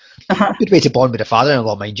point. Good way to bond with the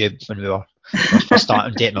father-in-law, mind you, when we were first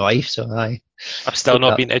starting dating my wife. So I've still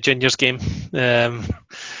not been to a juniors game.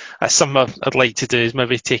 That's something I'd like to do, is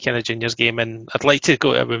maybe take in a juniors game, and I'd like to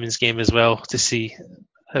go to a women's game as well to see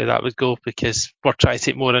how that would go, because we're trying to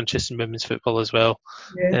take more interest in women's football as well.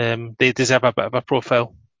 Yeah. They deserve a bit of a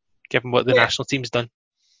profile, given what the national team's done.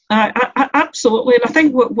 Absolutely, and I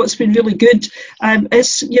think what's been really good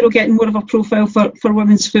is getting more of a profile for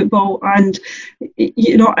women's football, and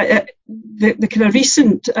the kind of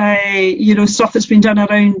recent stuff that's been done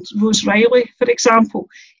around Rose Riley, for example.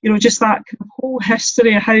 Just that kind of whole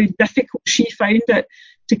history of how difficult she found it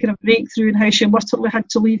to kind of break through, and how she literally had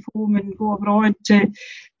to leave home and go abroad to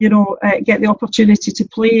get the opportunity to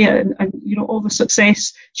play, and all the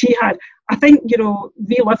success she had. I think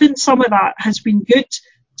reliving some of that has been good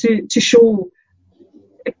to show,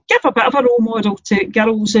 give a bit of a role model to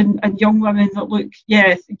girls and young women that look,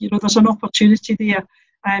 there's an opportunity there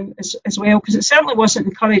as well, because it certainly wasn't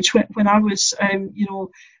encouraged when I was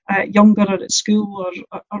younger or at school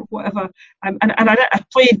or whatever, and I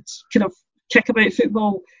played kind of kickabout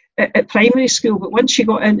football at primary school, but once you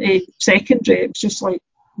got into secondary, it was just like,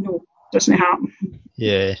 no, doesn't happen.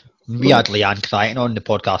 Yeah. We had Leanne Crichton on the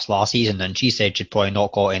podcast last season, and she said she'd probably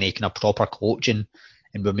not got any kind of proper coaching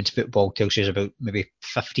in women's football till she was about maybe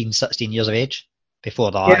 15, 16 years of age.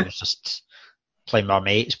 Before that, it was just playing with our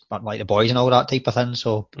mates, but like the boys and all that type of thing.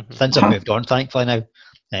 So things have moved on, thankfully now.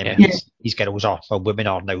 These girls women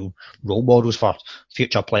are now role models for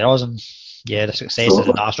future players, and the success of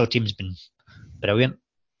the national team's been brilliant.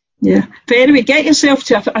 Yeah. But anyway, get yourself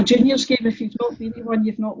to a juniors game. If you've not been to one,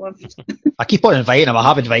 you've not lived. I keep on inviting them. I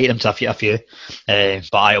have invited them to a few.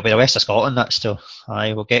 But it'll be the West of Scotland. That's still.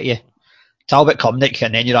 I will get you. Talbot, Cumnock,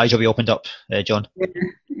 and then your eyes will be opened up, John.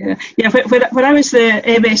 Yeah. When I was the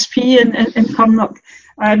MSP in Cumnock,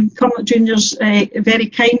 Cumnock Juniors very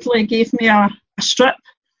kindly gave me a strip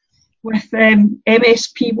with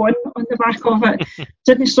MSP1 on the back of it.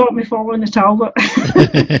 Didn't stop me following the Talbot.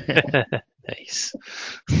 Nice.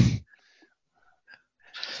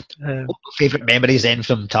 Favourite memories then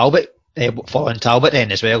from Talbot, following Talbot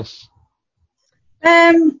then as well?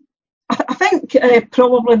 I think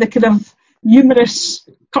probably the kind of numerous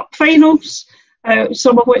cup finals,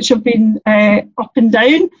 some of which have been up and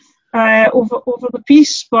down over the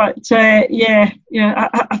piece, but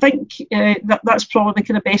I think that's probably the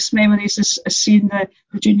kind of best memories is seeing the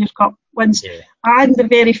Junior Cup wins, and the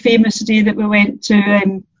very famous day that we went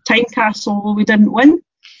to Tynecastle, although we didn't win.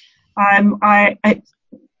 I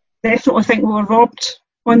definitely think we were robbed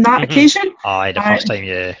on that occasion. Aye, the first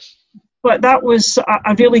time, But that was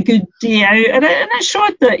a really good day out, and it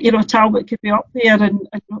showed that Talbot could be up there and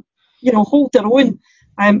hold their own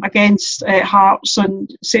against Hearts, and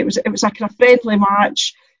so it was a kind of friendly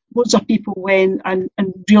match. Loads of people went and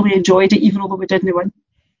really enjoyed it, even though we didn't win.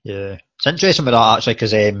 Yeah, it's interesting with that actually,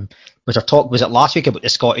 because was it last week about the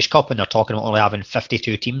Scottish Cup, and they're talking about only having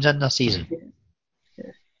 52 teams in this season,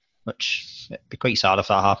 which it'd be quite sad if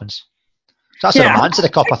that happens. That's the romance of the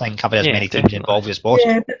Cup, I think, having as many teams involved as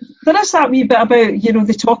possible. Yeah, there is that wee bit about,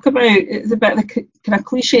 they talk about the bit of the kind of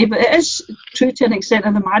cliche, but it is true to an extent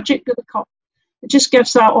of the magic of the Cup. It just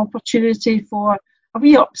gives that opportunity for a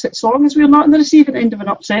wee upset, as long as we're not on the receiving end of an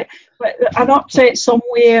upset, but an upset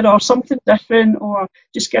somewhere or something different, or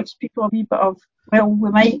just gives people a wee bit of,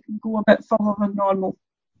 we might go a bit further than normal.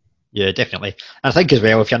 Yeah, definitely. And I think as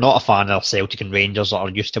well, if you're not a fan of Celtic and Rangers that are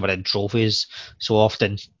used to winning trophies so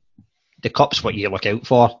often, the Cup's what you look out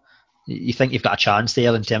for. You think you've got a chance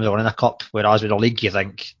there in terms of winning a Cup, whereas with the league you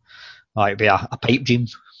think it'd be a pipe dream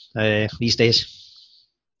these days.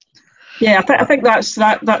 Yeah, I think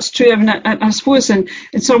that's true. I mean, I suppose in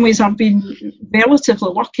some ways I've been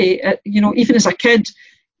relatively lucky. Even as a kid,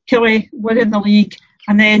 Killie winning the league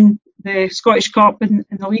and then the Scottish Cup and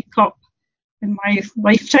the League Cup in my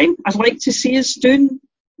lifetime. I'd like to see us doing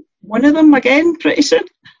one of them again pretty soon.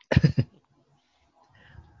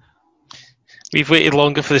 We've waited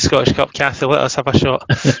longer for the Scottish Cup, Cathy. Let us have a shot.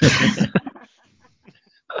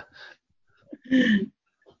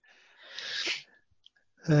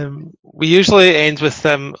 We usually end with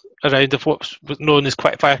a round of what's known as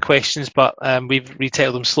quickfire questions, but we've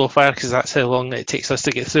retitled them slow fire because that's how long it takes us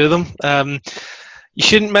to get through them. You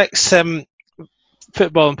shouldn't mix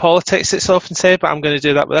football and politics, it's often said, but I'm going to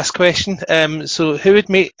do that with this question. So who would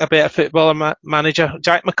make a better footballer manager,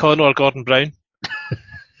 Jack McConnell or Gordon Brown?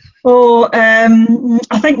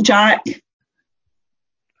 I think Jack.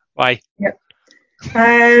 Why? Yep.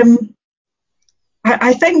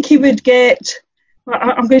 I think he would get.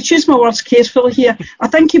 I'm going to choose my words carefully here. I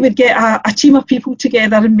think he would get a team of people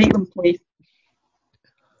together and make them play.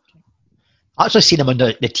 I actually seen him on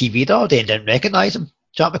the TV the other day and didn't recognise him,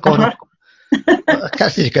 Jack McConnell. I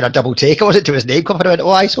can't see he's got a double take. Was it to his name coming out? Oh,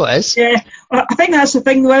 I saw it is. Yeah, I think that's the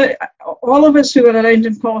thing. All of us who were around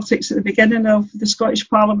in politics at the beginning of the Scottish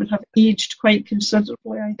Parliament have aged quite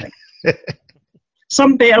considerably, I think.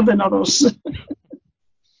 Some better than others.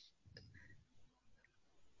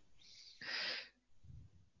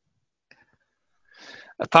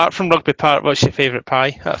 Apart from Rugby Park, what's your favourite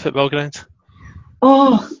pie at a football ground?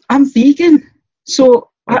 Oh, I'm vegan,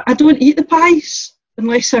 so I don't eat the pies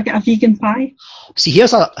unless I get a vegan pie. See,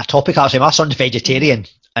 here's a topic actually. My son's vegetarian,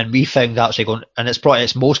 and we found actually going, and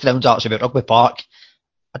it's most grounds actually about Rugby Park.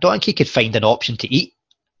 I don't think he could find an option to eat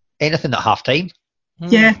anything at half time.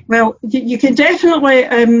 Yeah, well, you can definitely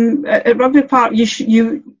at Rugby Park.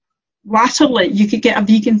 You latterly you could get a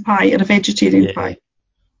vegan pie or a vegetarian pie.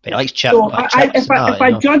 But he likes chips. So if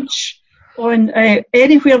I judge on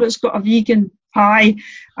anywhere that's got a vegan pie,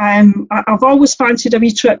 I've always fancied a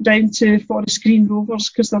wee trip down to Forest Green Rovers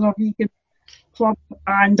because they're a vegan club,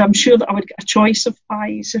 and I'm sure that I would get a choice of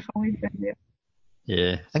pies if I went down there.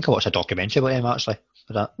 Yeah, I think I watched a documentary about him actually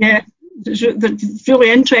for that. Yeah, it's really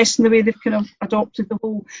interesting the way they've kind of adopted the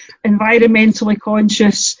whole environmentally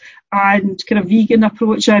conscious and kind of vegan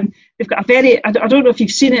approach, and they've got I don't know if you've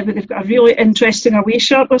seen it, but they've got a really interesting away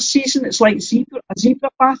shirt this season. It's like a zebra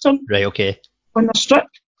pattern. Right, okay. On their strip.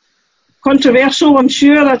 controversial, I'm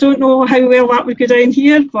sure. I don't know how well that would go down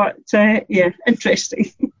here, but yeah,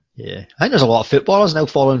 interesting. Yeah, I think there's a lot of footballers now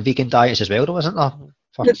following vegan diets as well, though, isn't there?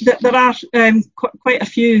 There are quite a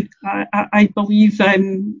few, I believe.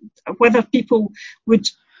 Whether people would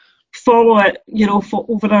follow it, for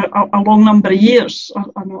over a long number of years, I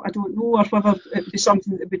don't know, or whether it would be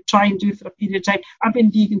something that they would try and do for a period of time. I've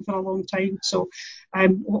been vegan for a long time, so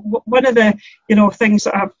one of the things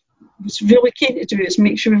that I was really keen to do is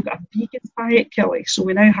make sure we've got a vegan diet, Kelly. So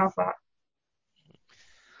we now have that.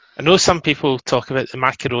 I know some people talk about the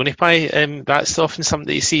macaroni pie. That's often something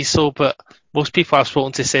that you see. But most people I've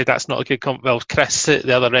spoken to say that's not a good well, Chris,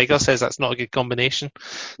 the other regular, says that's not a good combination.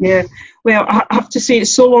 Yeah, well, I have to say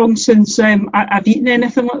it's so long since I've eaten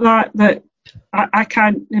anything like that I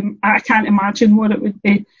can't imagine what it would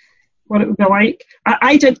be like.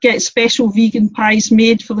 I did get special vegan pies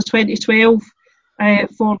made for the 2012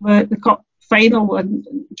 for the Cup final, and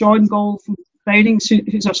John Gall from Brownings,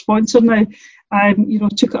 who's our sponsor now,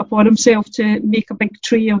 took it upon himself to make a big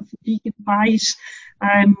tray of vegan pies.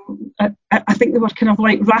 I think they were kind of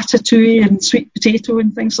like ratatouille and sweet potato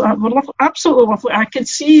and things like that. They were lovely, absolutely lovely. I could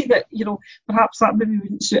see that, perhaps that maybe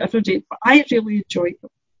wouldn't suit everybody, but I really enjoyed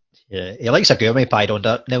them. Yeah, he likes a gourmet pie,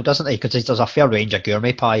 doesn't he? Because there's a fair range of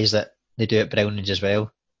gourmet pies that they do at Brownings as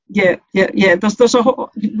well. Yeah.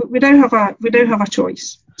 We now have a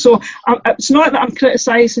choice. So it's not that I'm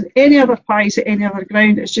criticising any other pies at any other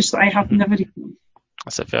ground. It's just that I have never eaten them.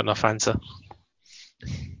 That's a fair enough answer.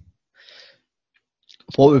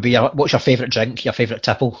 What's your favourite drink? Your favourite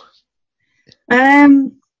tipple?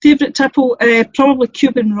 Favourite tipple? Probably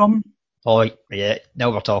Cuban rum. Oh yeah,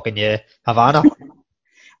 now we're talking. Yeah, Havana.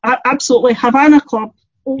 Absolutely, Havana Club.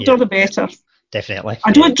 Older the better. Definitely.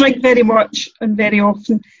 I don't drink very much and very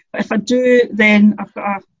often, but if I do, then I've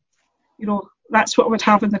got that's what I would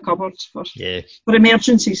have in the cupboard for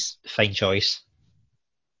emergencies. Fine choice.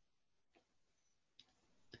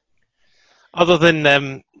 Other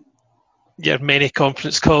than your many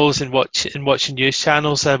conference calls and watching news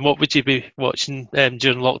channels, what would you be watching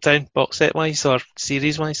during lockdown, box set wise or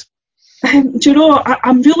series wise? Do you know,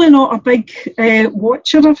 I'm really not a big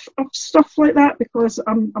watcher of stuff like that, because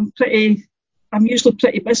I'm usually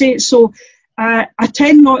pretty busy. So I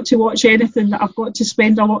tend not to watch anything that I've got to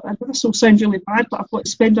spend a lot. This will sound really bad, but I've got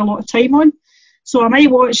to spend a lot of time on. So I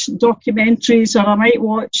might watch documentaries, or I might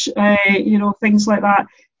watch things like that.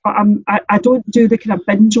 But I don't do the kind of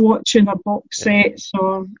binge watching or box sets,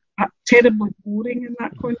 or terribly boring in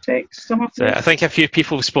that context. So I think a few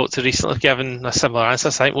people we spoke to recently have given a similar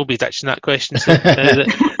answer. So I think we'll be ditching that question soon, now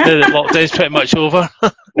that lockdown's pretty much over.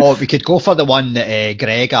 Well, we could go for the one that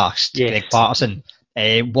Greg asked, Greg Patterson.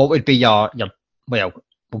 What would be your we'll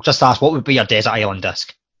just ask, what would be your desert island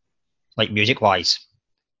disc, like music wise?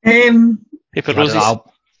 Paper Roses.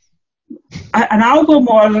 An album,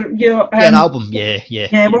 or an album,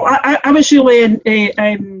 yeah. Well, I was really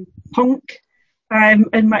in punk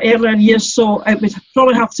in my earlier years, so it would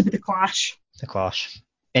probably have to be the Clash. The Clash.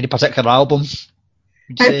 Any particular album?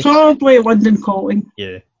 Probably London Calling.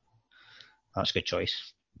 Yeah, that's a good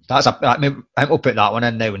choice. I think we'll put that one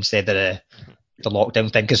in now instead of the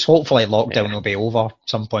lockdown thing, because hopefully lockdown will be over at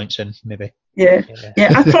some point soon, maybe. Yeah.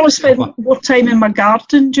 I probably spent more time in my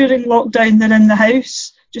garden during lockdown than in the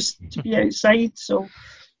house, just to be outside. So,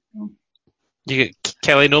 you get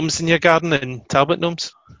Kelly gnomes in your garden and Talbot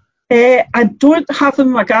gnomes? I don't have them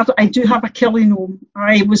in my garden. I do have a Kelly gnome.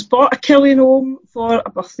 I was bought a Kelly gnome for a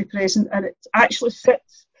birthday present, and it actually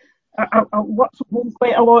sits. I work from home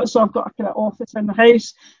quite a lot, so I've got a kind of office in the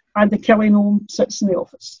house, and the Kelly gnome sits in the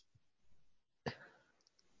office.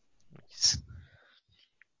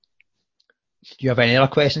 Do you have any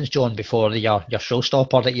other questions, John, before your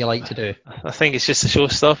showstopper that you like to do? I think it's just a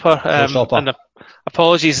showstopper. And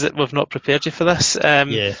apologies that we've not prepared you for this.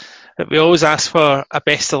 We always ask for a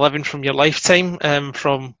best 11 from your lifetime. In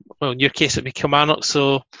your case, it would be Kilmarnock.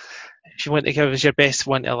 So if you want to give us your best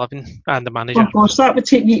 1 to 11 and the manager. Of course, that would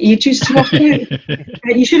take me ages to work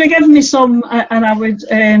out. You should have given me some, and I would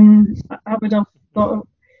have got.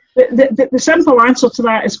 The simple answer to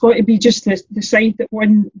that is going to be just the side that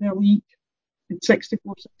won the league in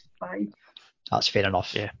 64-65. That's fair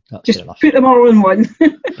enough. Yeah, just fair enough. Put them all in one.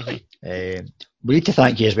 We need to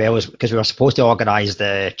thank you as well, because we were supposed to organise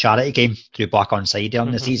the charity game through Black on Side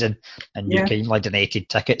during the season, and you kindly donated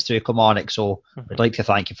tickets through Kilmarnock, so we'd like to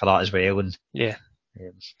thank you for that as well. And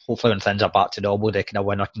hopefully when things are back to normal, the kind of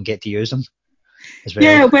winner can get to use them as well.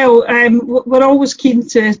 Yeah, well, we're always keen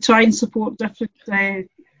to try and support different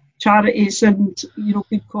charities and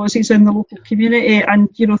good causes in the local community, and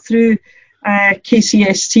through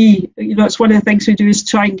KCST, it's one of the things we do is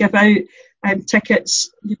try and give out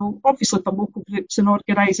tickets, obviously for local groups and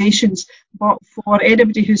organisations, but for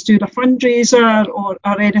anybody who's doing a fundraiser or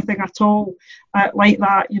anything at all like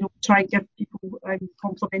that, try and give people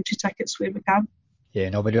complimentary tickets where we can. Yeah,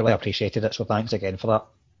 no, we really appreciated it, so thanks again for that.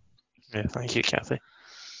 Yeah, thank you, Kathy.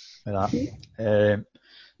 For that.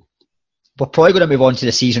 We're probably going to move on to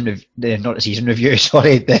the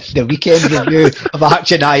weekend review of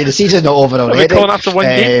action. The season's not over already. We're calling after one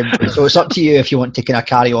game. So it's up to you if you want to kind of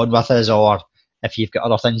carry on with us, or if you've got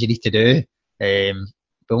other things you need to do. We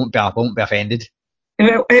won't be offended.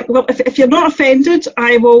 Well, if you're not offended,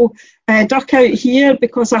 I will duck out here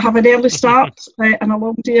because I have an early start and a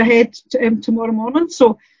long day ahead tomorrow morning.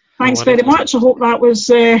 So thanks very much. I hope that was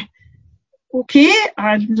okay,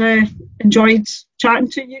 and enjoyed chatting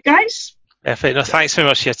to you guys. Perfect. No, thanks very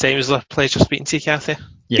much for your time. It was a pleasure speaking to you, Kathy.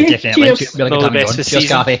 Yeah, Okay, definitely. cheers. Really good All the having you best on. for the Cheers,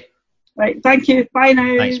 season. Kathy. Right, thank you. Bye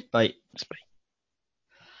now. Thanks. Bye.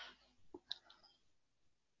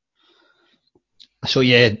 So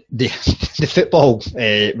yeah, the football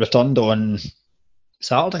returned on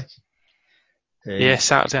Saturday. Yeah,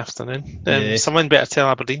 Saturday afternoon. Yeah. Someone better tell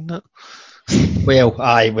Aberdeen that. Well,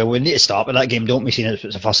 we need to start with that game, don't we? Seeing as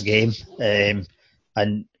it's the first game,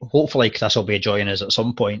 and hopefully Chris will be joining us at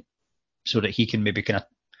some point, so that he can maybe kind of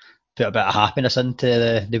put a bit of happiness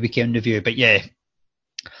into the weekend review. But yeah,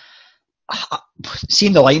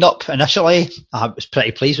 seeing the lineup initially, I was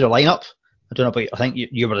pretty pleased with the lineup. I don't know about you. I think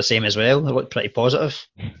you were the same as well. It looked pretty positive.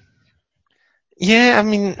 Yeah, I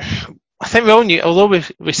mean, I think we all knew, although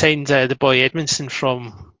we signed the boy Edmondson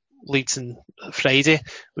from Leeds on Friday, it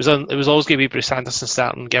was always going to be Bruce Anderson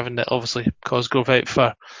starting, given that obviously Cosgrove out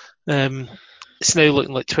for it's now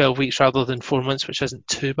looking like 12 weeks rather than 4 months, which isn't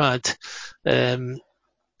too bad.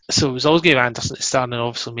 So it was always going to be Anderson starting, and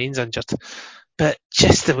obviously Main's injured. But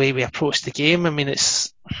just the way we approached the game, I mean,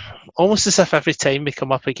 it's almost as if every time we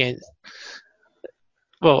come up against,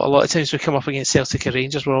 well, a lot of times we come up against Celtic or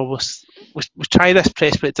Rangers, we try this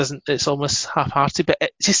press, but it's almost half-hearted. But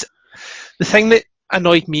it's just the thing that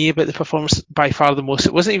annoyed me about the performance by far the most.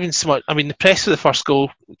 It wasn't even so much. I mean, the press for the first goal,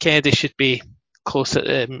 Kennedy should be close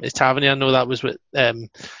at Tavernier. I know that was what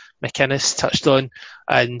McInnes touched on,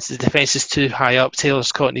 and the defence is too high up.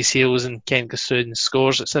 Taylor's caught in his heels, and Ken goes through and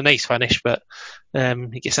scores. It's a nice finish, but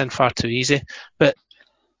he gets in far too easy. But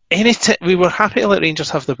we were happy to let Rangers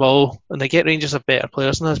have the ball, and they get Rangers have better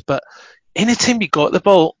players than us. But anytime we got the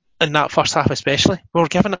ball in that first half, especially, we were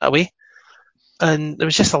giving it away. And there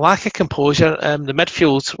was just a lack of composure. The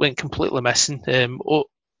midfield went completely missing.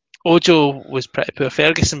 Ojo was pretty poor.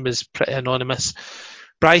 Ferguson was pretty anonymous.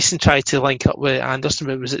 Bryson tried to link up with Anderson,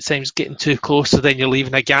 but it was at times getting too close, so then you're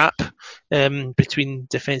leaving a gap between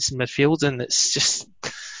defence and midfield, and it's just,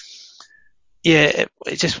 yeah,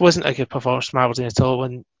 it just wasn't a good performance from Aberdeen at all.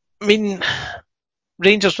 And I mean,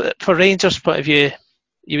 Rangers point of view,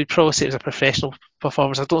 you would probably say it was a professional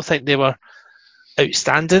performance. I don't think they were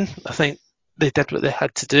outstanding. I think they did what they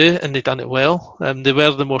had to do, and they done it well. They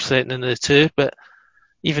were the more threatening of the two, but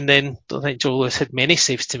even then, I don't think Joe Lewis had many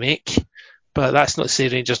saves to make. But that's not to say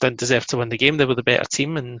Rangers didn't deserve to win the game. They were the better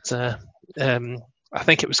team, and I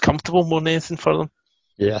think it was comfortable more than anything for them.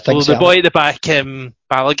 Yeah, I think Although the boy at the back,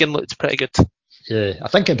 Balogun, looked pretty good. Yeah, I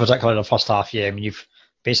think in particular in the first half, I mean, you've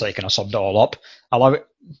basically kind of summed it all up.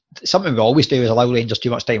 Something we always do is allow Rangers too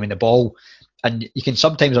much time in the ball, and you can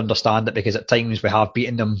sometimes understand it because at times we have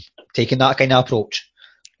beaten them taking that kind of approach,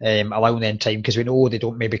 allowing them time because we know they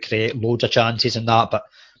don't maybe create loads of chances and that, but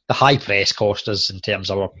the high press cost us in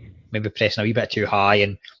terms of maybe pressing a wee bit too high,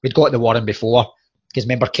 and we'd got the warning before because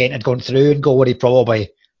remember Kent had gone through and goal where he probably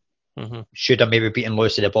should have maybe beaten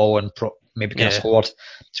Lewis to the ball and maybe kind of scored.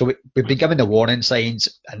 So we've been given the warning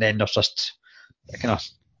signs, and then there's just kind of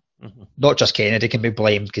not just Kennedy can be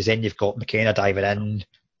blamed because then you've got McKenna diving in,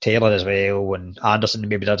 Taylor as well, and Anderson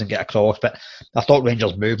maybe doesn't get across. But I thought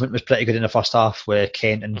Rangers' movement was pretty good in the first half with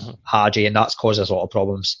Kent and Hadji, and that's caused us a lot of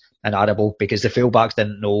problems in Arable because the fullbacks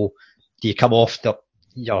didn't know, do you come off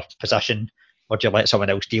your position or do you let someone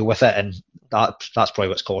else deal with it? And that's probably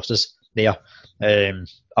what's cost us there.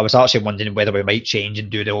 I was actually wondering whether we might change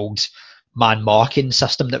and do the old man marking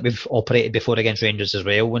system that we've operated before against Rangers as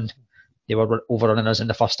well when they were overrunning us in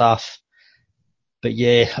the first half. But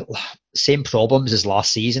yeah, same problems as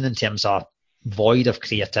last season in terms of void of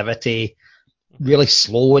creativity, really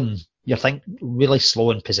slow in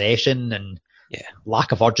possession and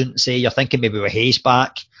lack of urgency. You're thinking maybe with Hayes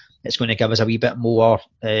back, it's going to give us a wee bit more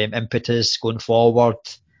impetus going forward.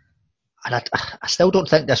 And I still don't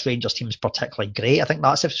think this Rangers team is particularly great. I think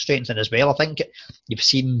that's a frustrating thing as well. I think you've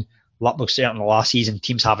seen, certainly last season,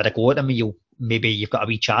 teams having a go at them. You've got a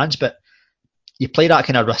wee chance, but you play that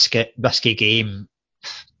kind of risky game.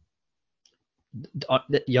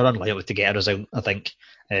 you're unlikely to get a result, I think.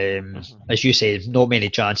 As you say, not many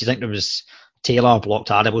chances. I think there was Taylor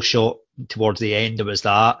blocked Arable's shot towards the end. There was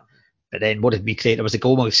that. But then what did we create? There was the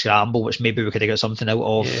goal scramble, which maybe we could have got something out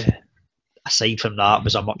of. Yeah. Aside from that,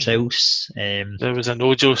 was there much else? There was an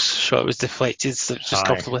Ojo shot that was deflected, so it was just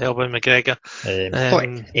comfortably held by McGregor. I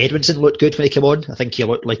thought Edmondson looked good when he came on. I think he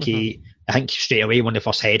looked like I think straight away when the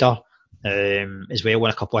first header, as well,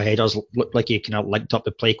 when a couple of headers looked like he kind of linked up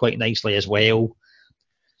the play quite nicely as well.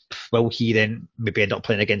 Will he then maybe end up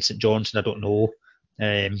playing against St Johnstone? I don't know.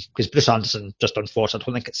 Because Bruce Anderson, just unfortunately, I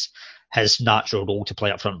don't think it's his natural role to play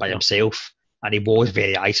up front by himself, and he was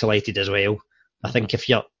very isolated as well. I think if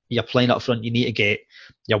you're playing up front, you need to get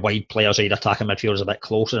your wide players or your attacking midfielders a bit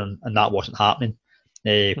closer, and that wasn't happening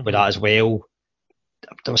with that as well.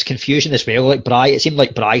 There was confusion as well. It seemed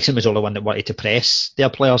like Bryson was the only one that wanted to press their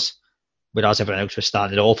players, whereas everyone else was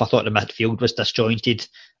standing off. I thought the midfield was disjointed.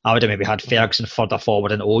 I would have maybe had Ferguson further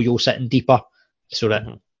forward and Oyo sitting deeper, so that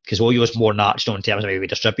because Oyo is more natural in terms of maybe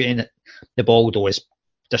distributing the ball, though his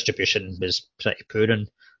distribution was pretty poor on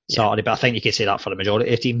Saturday. But I think you could say that for the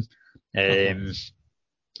majority of the team.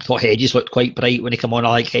 I thought Hedges looked quite bright when he came on. I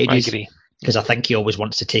like Hedges. I agree. Because I think he always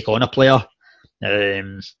wants to take on a player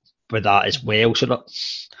with that as well. So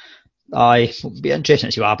it'll be interesting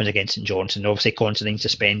to see what happens against St Johnstone. Obviously, Considine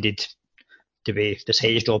suspended. Does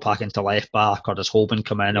Hedges drop back into left back, or does Holman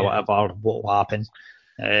come in, or whatever? What will happen?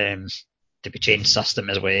 Do we change system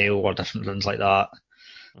as well, or different things like that?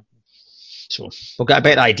 So we'll get a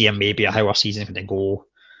better idea maybe of how our season's going to go.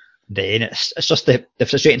 Then it's just the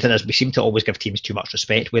frustrating thing is we seem to always give teams too much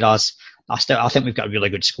respect, whereas I think we've got a really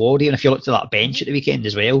good squad. Even if you looked at that bench at the weekend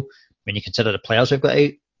as well, when you consider the players we've got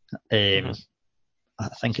out, I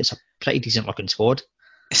think it's a pretty decent looking squad.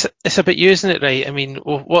 It's about using it right. I mean,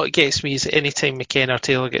 what gets me is any time McKenna or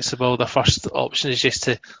Taylor gets the ball, their first option is just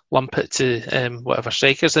to lump it to whatever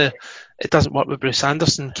strikers there. It doesn't work with Bruce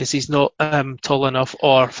Anderson because he's not tall enough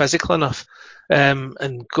or physical enough. And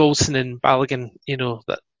Goldson and Balogun,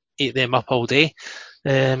 that ate them up all day.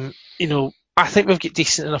 I think we've got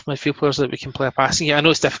decent enough midfield players that we can play a passing game. I know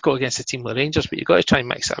it's difficult against a team like Rangers, but you've got to try and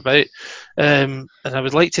mix it about. And I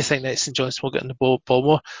would like to think that St Johnstone will get in the ball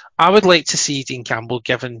more. I would like to see Dean Campbell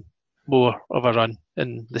given more of a run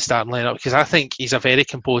in the starting lineup because I think he's a very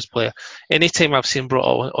composed player. Anytime I've seen him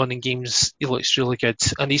brought on in games, he looks really good.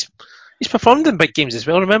 And he's performed in big games as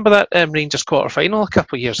well. Remember that Rangers quarter final a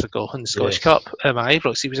couple of years ago in the Scottish Cup at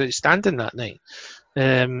Ibrox? He was outstanding that night.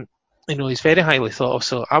 He's very highly thought of,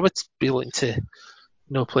 so I would be looking to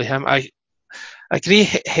play him. I agree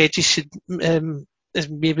Hedges should is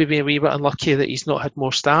maybe be a wee bit unlucky that he's not had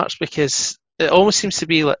more starts because it almost seems to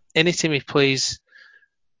be like any time he plays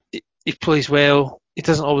well, he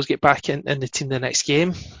doesn't always get back in the team the next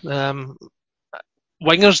game.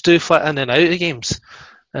 Wingers do flit in and out of games,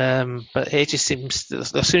 but Hedges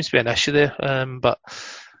there seems to be an issue there. But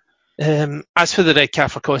as for the red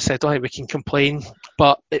card for Considine, I don't think we can complain,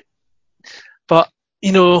 but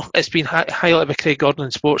it's been highlighted by Craig Gordon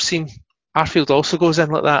in Sports Scene. Arfield also goes in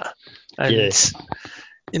like that, and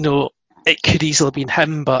it could easily have been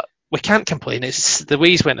him, but we can't complain. It's the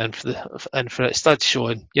way he's went in for it. Studs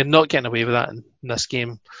showing you're not getting away with that in this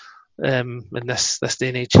game, in this day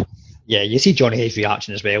and age. Yeah, you see Johnny Hayes'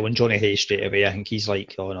 reaction as well. When Johnny Hayes straight away, I think he's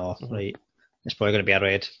like, "Oh no, right, it's probably going to be a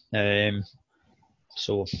red."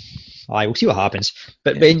 So, we'll see what happens.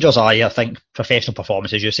 But Rangers, I think, professional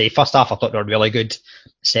performances, you say. First half, I thought they were really good.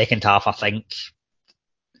 Second half, I think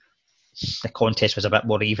the contest was a bit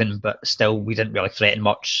more even, but still, we didn't really threaten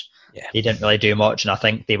much. Yeah. They didn't really do much, and I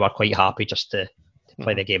think they were quite happy just to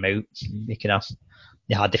play the game out.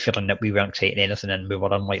 They had the feeling that we weren't creating anything and we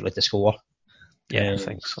were unlikely to score. Yeah, I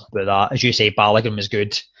think so. With that, as you say, Balogun was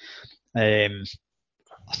good. I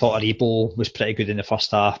thought Aribo was pretty good in the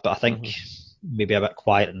first half, but I think maybe a bit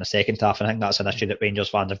quiet in the second half, and I think that's an issue that Rangers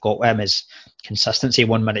fans have got with him is consistency.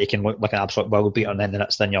 1 minute he can look like an absolute world beater, and then the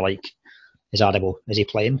next thing you're like, is he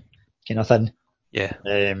playing? Kind of thing. Yeah.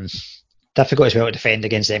 Difficult as well to defend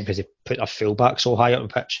against them because they put a fullback so high up the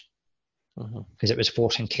pitch because it was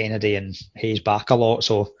forcing Kennedy and Hayes back a lot,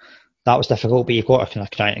 so that was difficult, but you've got to kind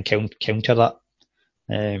of try and counter that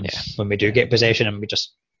when we do get possession, and we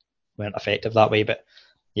just weren't effective that way. But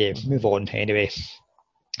move on anyway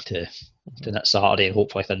to next Saturday, and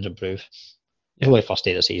hopefully things improve. It's only the first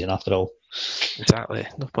day of the season after all. Exactly.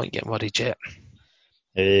 No point getting worried yet.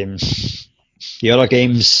 The other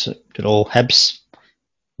games, Hibs,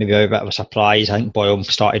 maybe a bit of a surprise. I think Boyle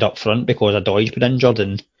started up front because of Doige been injured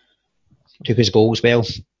and took his goals well.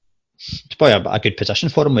 It's probably a good position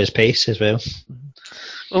for him with his pace as well.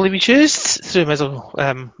 Well, he was used through middle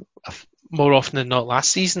more often than not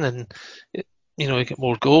last season, and he got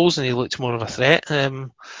more goals and he looked more of a threat.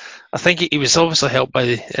 I think he was obviously helped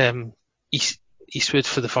by Eastwood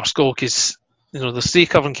for the first goal, because there's 3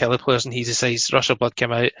 covering Kelly players and he decides Russia Blood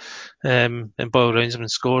came out, and Boyle rounds him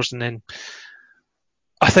and scores. And then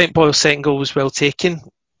I think Boyle's second goal was well taken,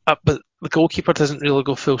 but the goalkeeper doesn't really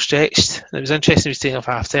go full stretched. And it was interesting he was taken off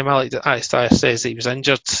half time. Alex Dyer says that he was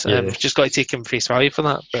injured. We've just got to take him face value for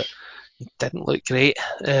that, but he didn't look great.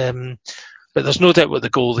 But there's no doubt what the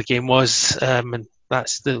goal of the game was, and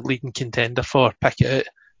that's the leading contender for Pick It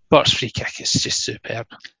Out. Burt's free kick is just superb.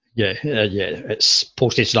 Yeah, it's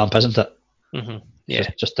postage stamp, isn't it? Mm-hmm. Yeah,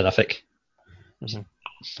 just terrific.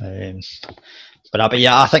 Mm-hmm. But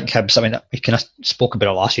yeah, I think Hibs. I mean, we kind of spoke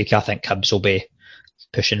about it last week. I think Hibs will be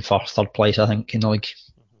pushing for third place. I think in the league.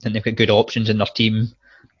 I think they've got good options in their team.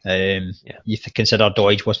 You consider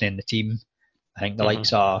Doidge wasn't in the team. I think the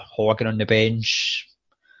likes of Horgan on the bench,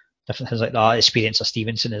 different things like that. Experience of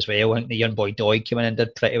Stevenson as well. I think the young boy Doig came in and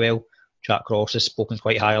did pretty well. Jack Ross has spoken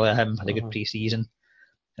quite highly of him. Had a good pre-season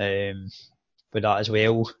with that as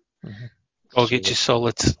well. Gogic is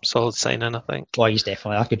solid signing, I think. Well, he's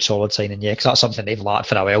definitely a good solid signing, yeah, because that's something they've lacked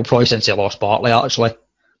for a while, probably since they lost Bartley, actually.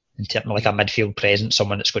 In terms of like a midfield presence,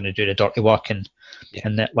 someone that's going to do the dirty work and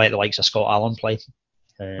let the likes of Scott Allen play.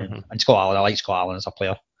 And Scott Allen, I like Scott Allen as a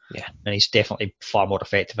player. Yeah. And he's definitely far more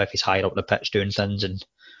effective if he's higher up the pitch doing things and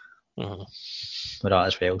with that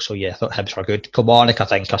as well. So yeah, I thought Hibs were good. Kilmarnock, I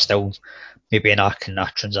think, are still maybe in a kind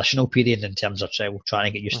of transitional period in terms of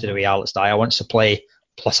trying to get used to the way Alex Dyer wants to play,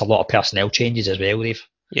 plus a lot of personnel changes as well, Dave.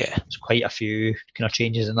 Yeah. There's quite a few kind of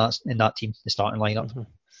changes in that team, the starting lineup.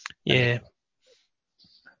 Yeah.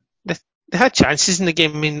 They had chances in the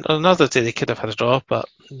game. I mean, on another day they could have had a draw, but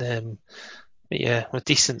yeah, a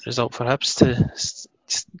decent result for Hibs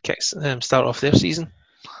to start off their season.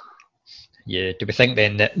 Yeah, do we think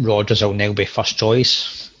then that Rodgers will now be first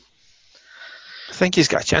choice? I think he's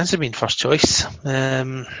got a chance of being first choice.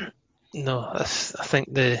 No, I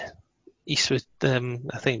think the Eastwood, I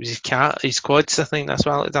think it was his quads, I think that's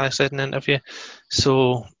what Alex Dyer said in an interview.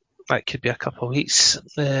 So that could be a couple of weeks.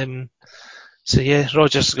 So yeah,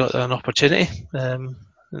 Rodgers has got an opportunity in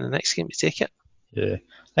the next game to take it. Yeah,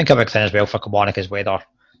 I think a big thing as well for Kilmarnock is whether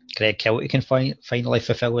Greg Kelty can finally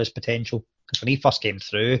fulfil his potential. Because when he first came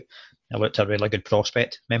through, he looked a really good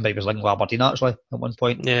prospect. Remember, he was linked with Aberdeen actually at one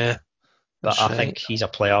point. Yeah, but I think he's a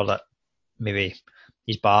player that maybe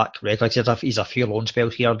he's back regularly. He's a few loan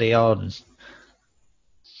spells here or there, and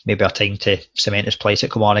maybe a time to cement his place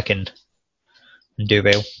at Kilmarnock and do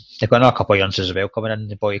well. They've got another couple of youngsters as well coming in.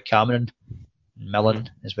 The boy Cameron, Millen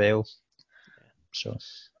as well. So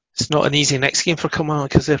it's not an easy next game for Kilmarnock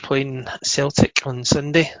because they're playing Celtic on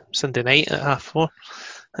Sunday night at 4:30.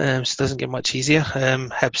 So it doesn't get much easier.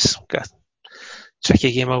 Hibs got a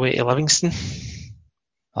tricky game away to Livingston.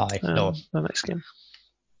 The next game.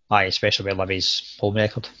 Especially with Livy's home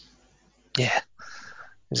record. Yeah,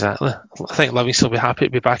 exactly. I think Livingston will be happy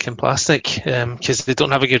to be back in plastic because they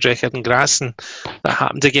don't have a good record in grass, and that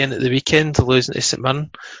happened again at the weekend, losing to St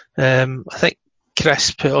Mirren. I think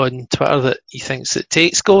Chris put on Twitter that he thinks that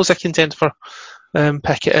Tate's goal is a contender for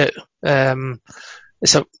Pick It Out.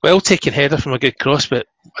 It's a well-taken header from a good cross, but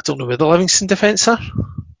I don't know where the Livingston defence are.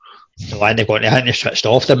 No, I think they switched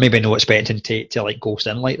off. They're maybe not expecting Tate to like ghost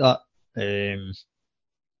in like that.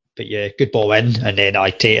 But yeah, good ball in, and then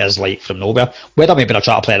Tate is like from nowhere. Whether maybe they're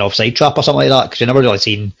trying to play an offside trap or something like that, because you never really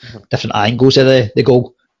seen different angles of the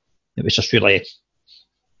goal. It was just really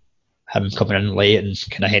him coming in late and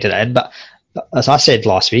kind of headed it in. But as I said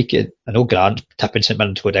last week, I know Grant tipping St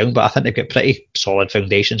Mirren to go down, but I think they've got pretty solid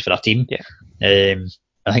foundations for their team. Yeah.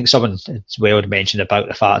 I think someone as well had mentioned about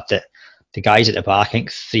the fact that the guys at the back, I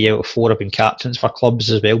think 3 out of 4 have been captains for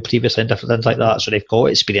clubs as well previously and different things like that. So they've got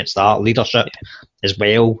experience that, leadership as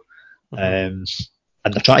well. And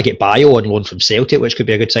they're trying to get Bayo on loan from Celtic, which could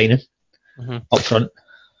be a good signing up front.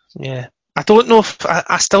 Yeah. I don't know if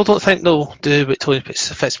I still don't think they'll do what Tony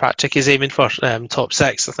Fitzpatrick is aiming for, top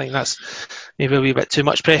 6. I think that's maybe a wee bit too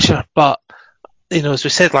much pressure. But as we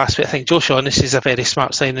said last week, I think Joe Shaughnessy is a very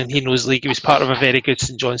smart signing. He knows league. He was part of a very good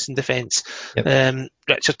St Johnstone defence. Yep.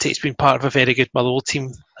 Richard Tate's been part of a very good Motherwell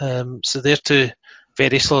team. So they're 2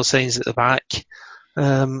 very solid signs at the back.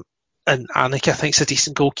 And Anik, I think, is a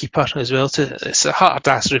decent goalkeeper as well. It's a hard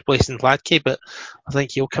ass replacing Vladke, but I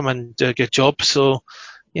think he'll come in and do a good job. So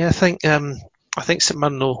yeah, I think St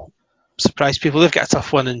Mirren will surprise people. They've got a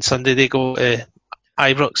tough one on Sunday. They go to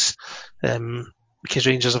Ibrox. Because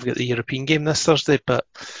Rangers have got the European game this Thursday, but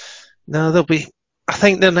no, they'll be. I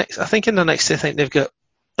think in the next, I think they've got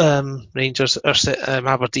Rangers,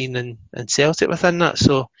 Aberdeen, and Celtic within that.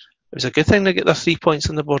 So it was a good thing they get their 3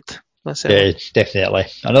 points on the board. That's it. Yeah, definitely.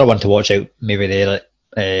 Another one to watch out maybe there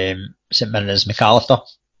at St Mirren is McAllister.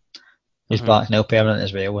 He's back now permanent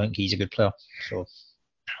as well. I think he's a good player. So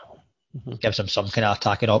gives them some kind of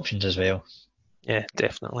attacking options as well. Yeah,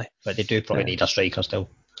 definitely. But they do probably need a striker still.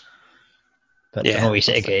 But Yeah, for no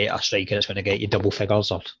easy to get a striker that's going to get you double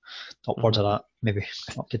figures or upwards of that, maybe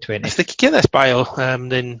up to 20. If they could get this Bio,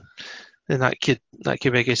 then that could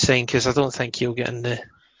be a good sign, because I don't think he'll get in the.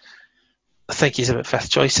 I think he's about fifth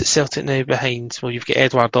choice at Celtic now behind. Well, you've got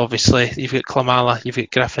Edward, obviously. You've got Klimala. You've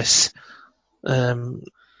got Griffiths. And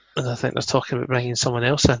I think they're talking about bringing someone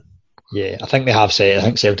else in. Yeah, I think they have said. I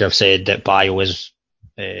think Celtic have said that Bio is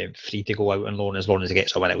free to go out on loan as long as he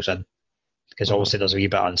gets someone else in. Because obviously there's a wee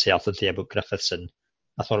bit of uncertainty about Griffiths, and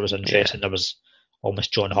I thought it was interesting. There was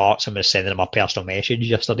almost John Hartson was sending him a personal message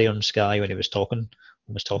yesterday on Sky when he was talking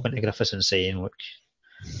to Griffiths and saying, look,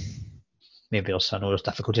 maybe I know there's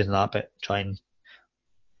difficulties in that, but try and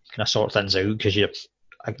kind of sort things out, because you're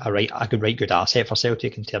a good asset for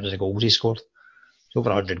Celtic in terms of the goals he scored. He's over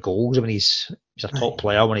 100 goals. I mean, he's a top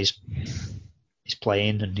player when he's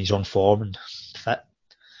playing and he's on form and fit.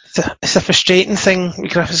 It's a frustrating thing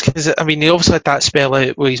with Griffiths, because I mean, he obviously had that spell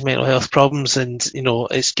out with his mental health problems, and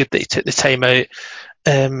it's good that he took the time out.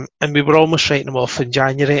 And we were almost writing him off in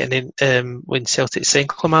January, and then when Celtic signed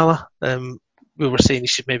Klimala, we were saying he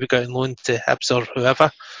should maybe go on loan to Hibs or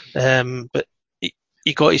whoever. But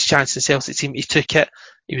he got his chance in the Celtic team. He took it.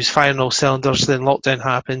 He was firing all cylinders. Then lockdown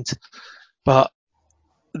happened, but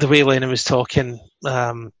the way Lennon was talking,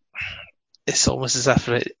 it's almost as if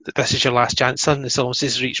this is your last chance, son. It's almost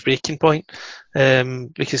his reached breaking point,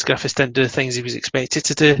 because Griffiths didn't do the things he was expected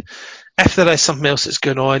to do. If there is something else that's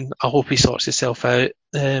going on, I hope he sorts himself out.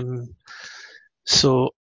 So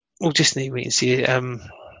we'll just need to wait and see what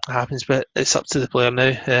happens, but it's up to the player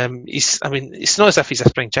now. It's not as if he's a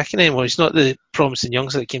spring chicken anymore. He's not the promising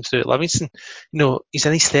youngster that came through at Livingston. He's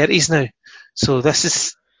in his 30s now, so this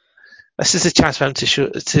is a chance for him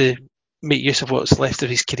to make use of what's left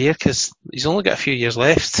of his career, because he's only got a few years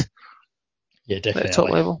left. Yeah, definitely. At the top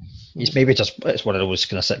level. He's maybe it's one of those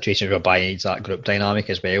kind of situations whereby he needs that group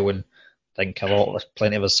dynamic as well, and I think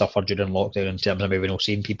plenty of us suffered during lockdown in terms of maybe not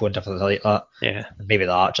seeing people and different things like that. Yeah. And maybe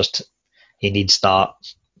that just he needs that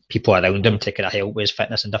people around him to kind of help with his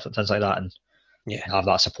fitness and different things like that, and have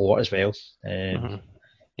that support as well.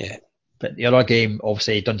 Yeah. But the other game,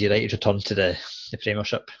 obviously, Dundee United returned to the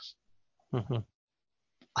Premiership.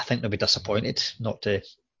 I think they'll be disappointed not to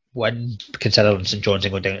win, considering St John's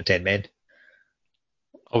going down to 10 men.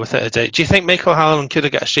 Oh, without a doubt. Do you think Michael Halloran could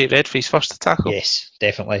have got a straight red for his first tackle? Yes,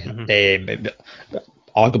 definitely.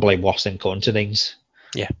 Arguably worse than Considine's.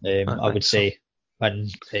 Yeah, I would say. And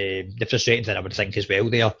the frustrating thing I would think as well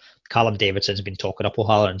there, Callum Davidson's been talking up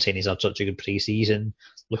O'Halloran, saying he's had such a good pre-season,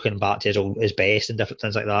 looking back to his best and different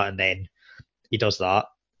things like that, and then he does that.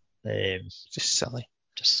 Just silly.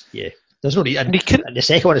 There's no need. And the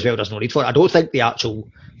second one as well, there's no need for it. I don't think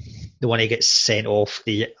the one he gets sent off,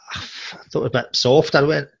 I thought it was a bit soft. I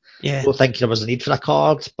don't think there was a need for a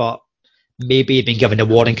card, but maybe he'd been given a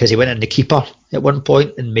warning because he went in the keeper at one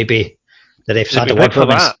point, and maybe the refs had a word with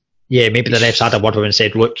him. Maybe the refs had a word with him and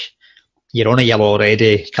said, look, you're on a yellow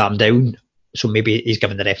already, calm down. So maybe he's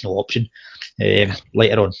given the ref no option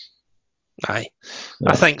later on. Aye,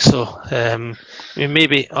 I think so.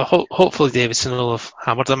 Maybe, hopefully Davidson will have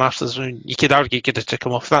hammered him after this. You could argue he could have took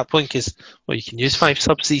him off at that point, because you can use 5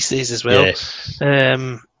 subs these days as well.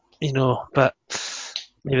 But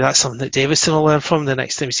maybe that's something that Davidson will learn from. The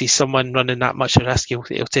next time he sees someone running that much of risk, he'll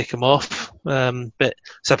take him off. But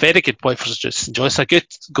it's a very good point for St Johnstone. A good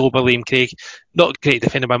goal by Liam Craig. Not great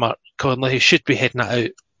defended by Mark Conley, who should be heading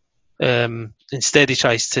that out. Instead, he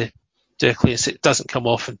tries to do a clearance. It doesn't come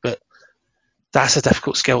often, but that's a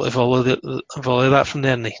difficult skill to volley that from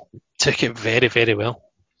there, and they took it very, very well.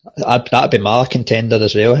 That'd be my contender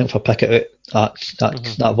as well, I think, for pick it out,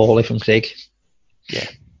 that volley from Craig. Yeah.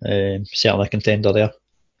 Certainly a contender there.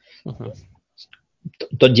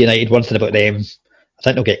 Dundee United, one thing about them, I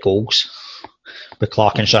think they'll get goals with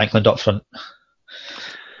Clark and Shankland up front.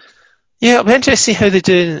 Yeah, it'll be interesting to see how they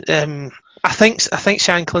do. I think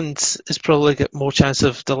Shankland has probably got more chance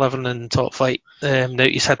of delivering in top flight. Now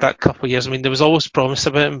he's had that couple of years. I mean, there was always promise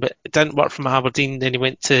about him, but it didn't work from Aberdeen. Then he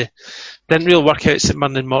didn't really work out at St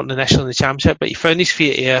Mirren and Morton initially in the Championship, but he found his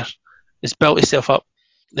feet at air, has built himself up.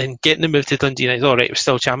 Then getting the move to Dundee United, all right, it was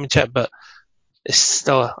still Championship, but it's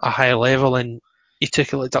still a higher level, and he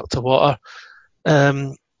took it like duck to water.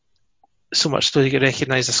 So much so he got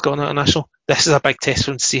recognised as Scotland International. This is a big test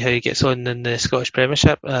for him to see how he gets on in the Scottish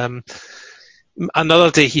Premiership.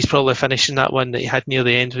 Another day he's probably finishing that one that he had near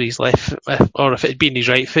the end with his left, or if it had been his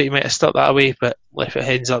right foot, he might have stuck that away, but left it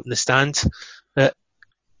heads up in the stand. But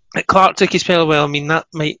Clark took his spell well. I mean, that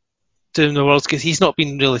might do him the world because he's not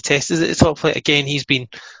been really tested at the top flight. Again, he's been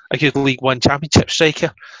a good League One Championship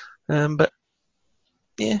striker. But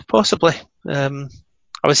yeah, possibly. I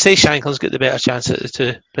would say Shankland's got the better chance at the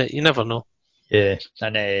two, but you never know. Yeah,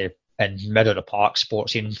 and in middle of the park,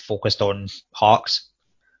 sports scene focused on Hawks,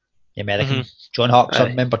 the American John Hawks. I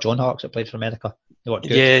remember John Hawks that played for America. They worked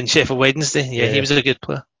good. Yeah, in Sheffield Wednesday. Yeah, he was a good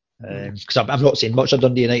player. Because I've not seen much of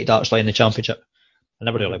Dundee United actually in the Championship. I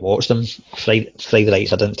never really watched them. Friday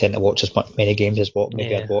nights I didn't tend to watch as many games as what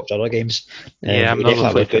maybe I'd watch other games. I'm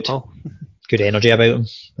not really good energy about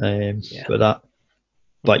them with that.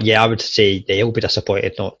 But yeah, I would say they'll be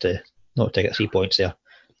disappointed not to get 3 points there.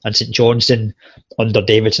 And St Johnstone under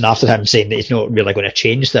Davidson, after him saying that he's not really going to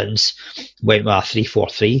change things, went with a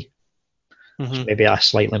 3-4-3. So maybe a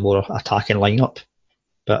slightly more attacking lineup.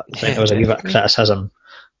 But I think there was a wee bit of criticism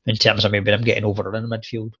in terms of maybe them getting over in the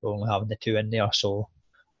midfield, only having the two in there. So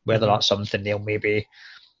whether that's something they'll maybe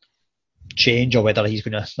change or whether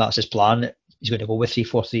that's his plan, he's going to go with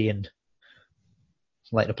 3-4-3 and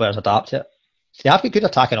let the players adapt it. They have got good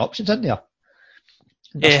attacking options in there.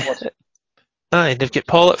 They've got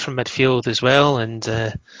Pollock from midfield as well, and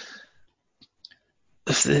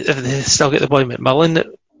if they still get the boy McMillan that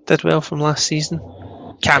did well from last season.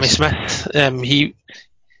 Cammy Smith,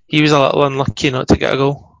 he was a little unlucky not to get a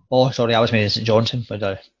goal. Oh, sorry, I was meaning St Johnstone.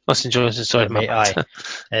 St Johnstone, sorry, my bad.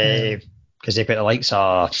 Because they've got the likes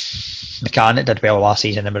of McCann that did well last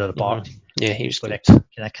season in the middle of the park. Yeah, he was going to kind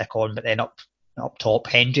of kick on, but then up top,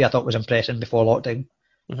 Hendry I thought was impressive before lockdown.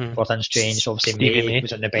 Before things changed, obviously May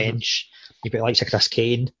was on the bench. You've got the likes of Chris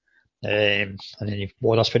Kane, and then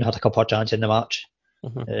Waterspoon had a couple of chances in the match.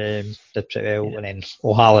 Did pretty well, and then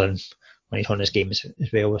O'Halloran when he's on his game as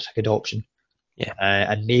well was a good option. Yeah,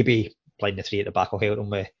 and maybe playing the three at the back will help them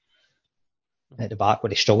with at the back where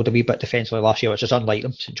they struggled a wee bit defensively last year, which is unlike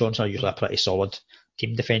them. St Johnstone are usually a pretty solid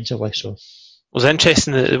team defensively. So it was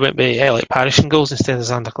interesting that they went by Elliot Parish in goals instead of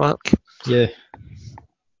Xander Clark. Yeah.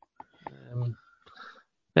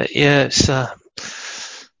 But yeah, it's. I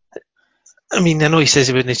mean, I know he says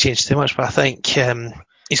he wouldn't have changed too much, but I think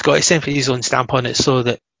he's got to put his own stamp on it so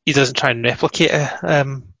that he doesn't try and replicate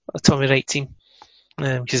a Tommy Wright team.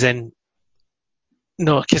 Because then,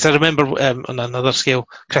 because I remember on another scale,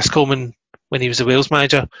 Chris Coleman, when he was the Wales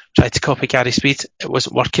manager, tried to copy Gary Speed. It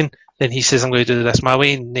wasn't working. Then he says, I'm going to do this my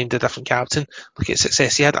way, and named a different captain. Look at the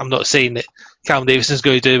success he had. I'm not saying that Callum Davidson's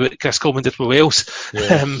going to do what Chris Coleman did with Wales.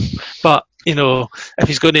 Yeah. But, if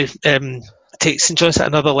he's going to take St Johnstone at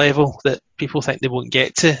another level that people think they won't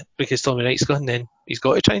get to because Tommy Wright's gone, then he's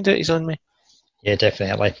got to try and do it his own way. Yeah,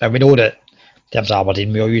 definitely. And we know that in terms of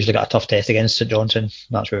Aberdeen, we all usually got a tough test against St Johnstone.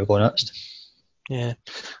 That's where we're going next. Yeah.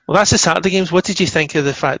 Well, that's the Saturday games. What did you think of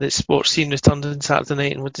the fact that Sports Scene returned on Saturday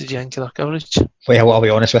night, and what did you think of their coverage? Well, I'll be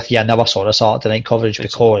honest with you, I never saw the Saturday night coverage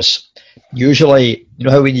because usually,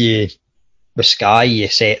 how when you, with Sky, you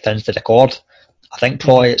set things to record. I think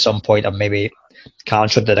probably at some point I've maybe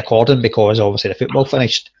cancelled the recording because obviously the football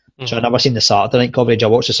finished. So I've never seen the Saturday night coverage. I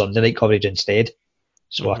watched the Sunday night coverage instead.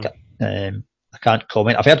 So I can't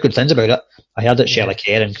comment. I've heard good things about it. I heard that Shelley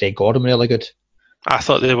Kerr and Craig Gordon were really good. I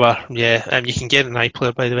thought they were, you can get an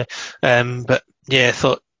iPlayer, by the way. But yeah, I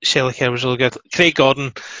thought Shelley Kerr was really good. Craig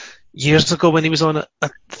Gordon, years ago when he was on it, I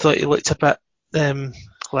thought he looked a bit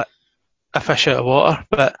like a fish out of water.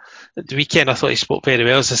 But at the weekend, I thought he spoke very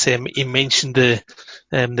well. As I say, he mentioned the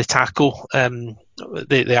tackle, the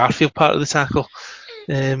Arfield part of the tackle.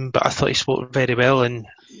 But I thought he spoke very well. And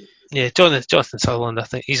yeah, Jonathan Sutherland, I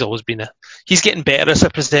think he's always been he's getting better as a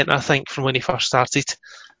presenter, I think, from when he first started.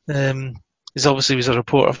 He's obviously was a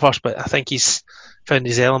reporter first, but I think he's found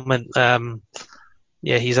his element.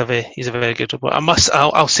 He's a very good reporter.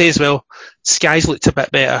 I'll say as well, Sky's looked a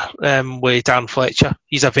bit better with Darren Fletcher.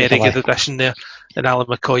 He's a very good addition there. And Alan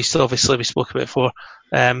McCoy, so obviously we spoke about before.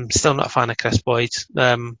 Still not a fan of Chris Boyd.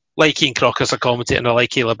 Like Ian Crocker as a commentator, and I like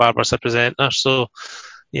Caleb Barber as a presenter. So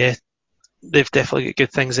yeah, they've definitely got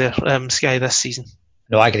good things there, Sky, this season.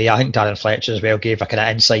 No, I agree. I think Darren Fletcher as well gave a kind of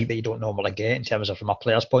insight that you don't normally get in terms of from a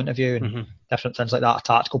player's point of view and different things like that, a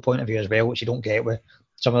tactical point of view as well, which you don't get with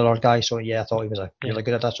some of the other guys. So yeah, I thought he was a really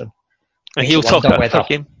good addition. And he'll talk about the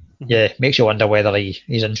game. Yeah, makes you wonder whether he's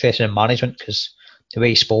interested in management because the way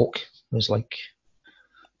he spoke was like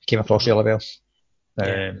came across really well.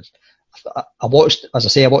 I watched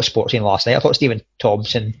Sports Scene last night. I thought Stephen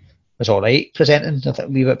Thompson was all right presenting. I think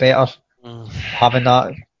a wee bit better having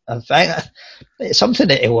that. I think it's something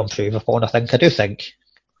that he'll improve upon. I do think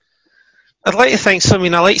I'd like to think so. I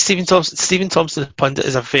mean, I like Stephen Thompson. Stephen Thompson, the pundit,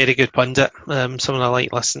 is a very good pundit. Someone I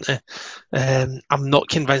like listening to. I'm not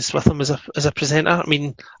convinced with him as a presenter. I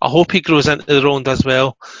mean, I hope he grows into the role and does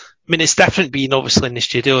well. I mean, it's different being obviously in the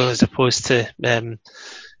studio as opposed to the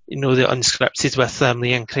unscripted with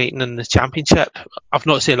Liam Creighton in the Championship. I've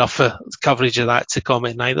not seen enough coverage of that to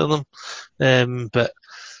comment on either of them. But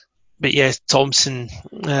yeah, Thompson,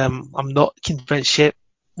 I'm not convinced yet.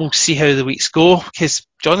 We'll see how the weeks go, because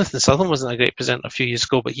Jonathan Sutherland wasn't a great presenter a few years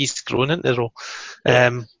ago, but he's grown into the role.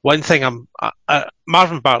 One thing,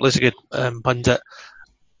 Marvin Bartley's a good pundit.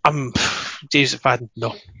 James McFadden,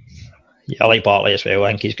 no. Yeah, I like Bartley as well.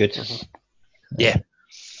 I think he's good. Yeah.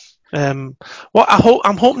 I'm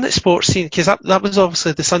hoping that sports scene, because that was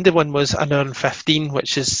obviously the Sunday one was an hour and 15,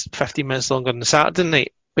 which is 15 minutes longer than the Saturday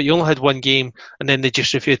night, but you only had one game and then they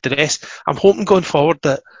just reviewed the rest. I'm hoping going forward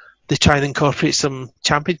that they try and incorporate some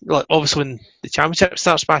obviously when the Championship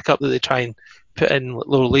starts back up, that they try and put in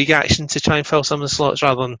lower league action to try and fill some of the slots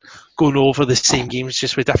rather than going over the same games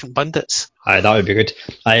just with different pundits. Aye, that would be good.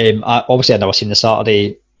 Obviously, I've never seen the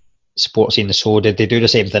Saturday sports scene, so did they do the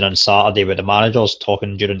same thing on Saturday with the managers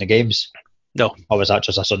talking during the games? No. Or was that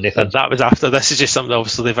just a Sunday thing? That was after. This is just something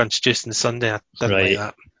obviously they've introduced on Sunday. I didn't like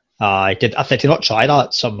that. I did not try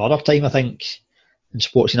that some other time, I think, in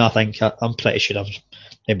sports scene. I'm pretty sure I've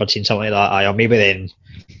never seen something like that. Or maybe then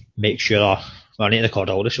make sure I need to record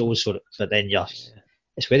all the shows, but then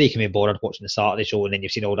it's whether you can be bored watching the Saturday show and then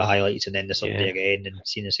you've seen all the highlights and then the Sunday again and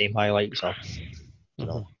seen the same highlights. Or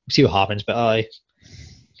we'll see what happens. But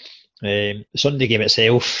the Sunday game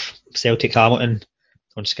itself, Celtic Hamilton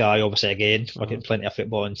on Sky, obviously again, we're getting plenty of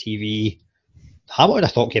football on TV. Hamilton, I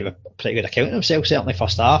thought, gave a pretty good account of themselves, certainly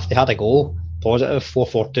first half. They had a goal, positive,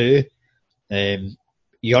 4-4-2.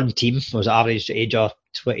 Young team was average age of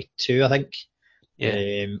 22, I think.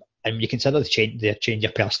 Yeah. And you consider the change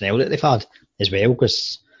of personnel that they've had as well,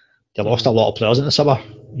 because they lost a lot of players in the summer.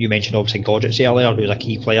 You mentioned obviously Godric earlier, who was a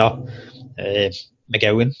key player.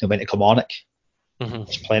 McGowan, they went to Kilmarnock.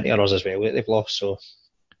 There's plenty of others as well that they've lost. So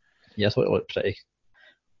yeah, I thought it looked pretty.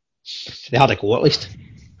 They had a go at least.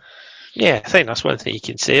 Yeah, I think that's one thing you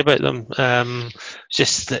can say about them.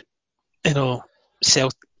 Just that,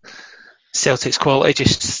 Celtic's quality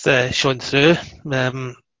just shone through.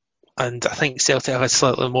 And I think Celtic have had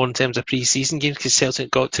slightly more in terms of pre-season games because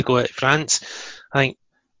Celtic got to go out to France.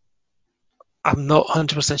 I'm not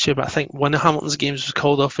 100% sure, but I think one of Hamilton's games was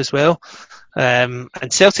called off as well. And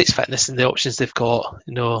Celtic's fitness and the options they've got,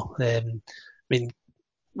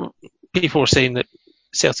 people were saying that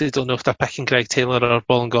Celtic don't know if they're picking Greg Taylor or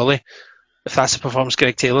Bolingoli. If that's the performance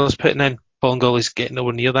Greg Taylor's putting in, Bolingoli's getting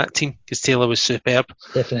nowhere near that team because Taylor was superb.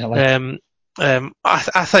 Definitely.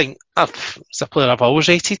 I think as a player I've always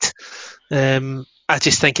rated. I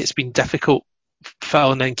just think it's been difficult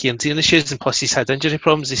filling in Kieran Tierney's shoes, and plus he's had injury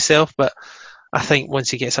problems himself. But I think once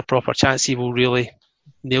he gets a proper chance, he will really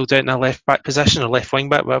nail down a left back position or left wing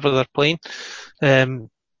back, whatever they're playing. 2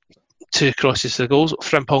 crosses to the goals.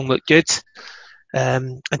 Frimpong looked good.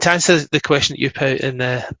 And to answer the question that you put in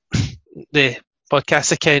the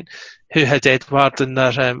podcast account, who had Edouard in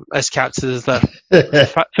their as captain of their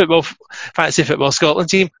fantasy football Scotland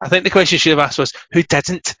team, I think the question you should have asked was who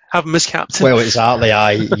didn't have him as captain. Well, exactly.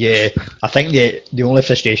 I think the only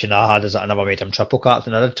frustration I had is that I never made him triple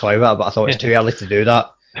captain. I did toy with it, but I thought it's too early to do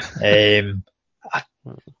that.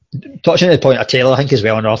 Touching on the point of Taylor, I think as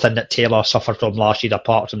well, another thing that Taylor suffered from last year,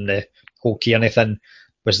 apart from the whole Kearney thing,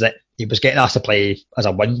 was that he was getting asked to play as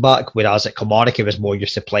a wing back, whereas at Kilmarnock he was more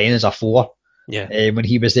used to playing as a 4. When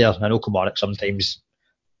he was there. I know Kilmarnock sometimes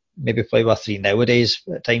maybe play with 3 nowadays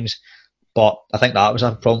at times, but I think that was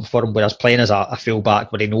a problem for him, whereas playing as a full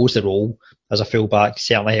back where he knows the role as a full back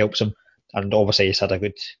certainly helps him, and obviously he's had a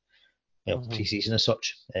good pre-season as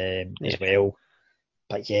such as well.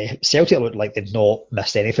 But yeah, Celtic looked like they'd not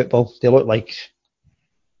missed any football. They looked like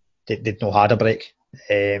they'd not had a break.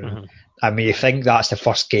 I mean, you think that's the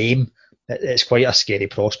first game, it's quite a scary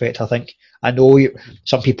prospect, I think. I know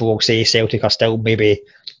some people will say Celtic are still maybe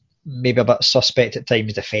a bit suspect at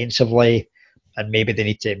times defensively, and maybe they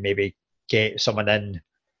need to get someone in,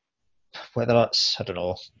 whether it's, I don't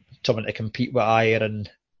know, someone to compete with Ayer and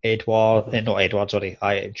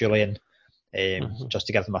Julian, just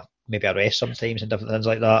to give them maybe a rest sometimes and different things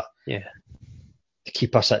like that. Yeah. The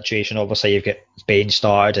keeper situation, obviously you've got Bain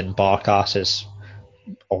started and Barkas is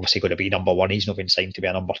obviously going to be number 1. He's not been signed to be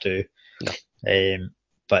a number 2. No.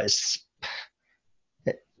 But it's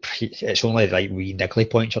only like wee niggly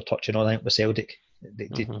points you're touching on, I think, with Celtic.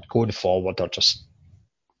 Going forward, they're just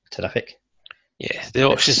terrific. Yeah, the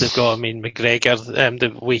options they've got. I mean, McGregor,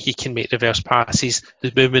 the way he can make reverse passes,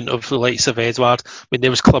 the movement of the likes of Edouard. I mean, there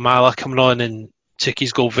was Klamala coming on and took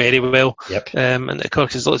his goal very well. Yep. And the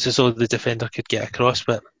Cork, it looked as though the defender could get across,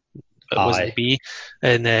 but it wasn't to be.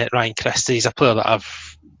 And Ryan Christie's a player that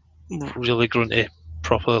I've really grown to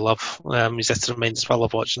properly love. He's a tremendous. I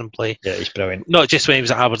love watching him play. Yeah, he's brilliant. Not just when he was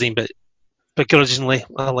at Aberdeen, but begrudgingly,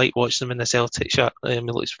 I like watching him in the Celtic shirt. He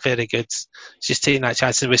looks very good. He's just taking that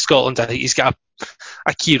chance. And with Scotland, I think he's got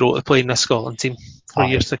a key role to play in the Scotland team for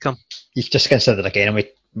years to come. You just consider again, and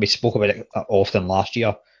we spoke about it often last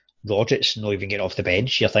year, Rodgers not even getting off the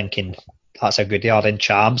bench. You're thinking, that's a good yard. And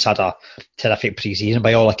Chams had a terrific pre-season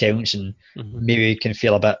by all accounts, and maybe you can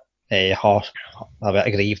feel a bit harsh, a bit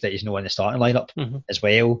aggrieved that he's not in the starting lineup as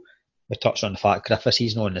well. We touched on the fact Griffiths,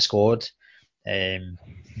 he's not in the squad.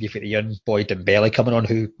 You've got the young boy Dembele coming on,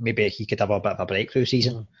 who maybe he could have a bit of a breakthrough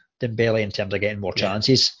season, Dembele, in terms of getting more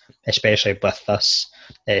chances, especially with this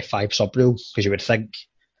 5-sub rule, because you would think,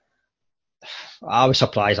 I was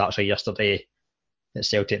surprised actually yesterday that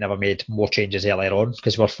Celtic never made more changes earlier on,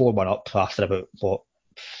 because we were 4-1 up after about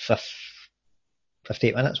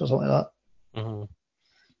 58 minutes or something like that.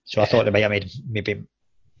 So I thought they might have made maybe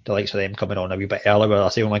the likes of them coming on a wee bit earlier,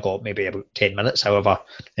 whereas they only got maybe about 10 minutes. However,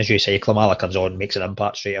 as you say, Klamala comes on, makes an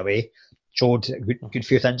impact straight away. Showed a good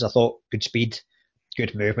few things, I thought. Good speed,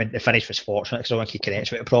 good movement. The finish was fortunate because I don't think he connects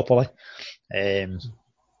with it properly.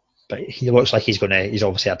 But he looks like he's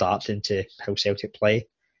obviously adapting to how Celtic play.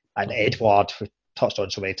 And Edouard, who touched on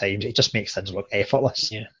so many times, it just makes things look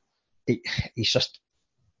effortless. Yeah. He's just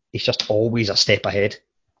always a step ahead.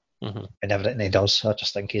 In everything he does. I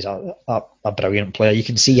just think he's a brilliant player. You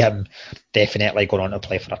can see him definitely going on to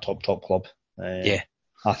play for a top club. I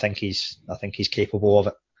think he's capable of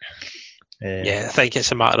it. I think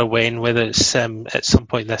it's a matter of when, whether it's at some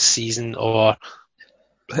point this season or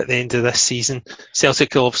at the end of this season.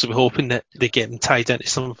 Celtic will obviously be hoping that they get him tied into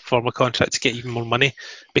some form of contract to get even more money,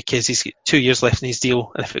 because he's got 2 years left in his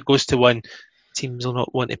deal, and if it goes to 1, teams will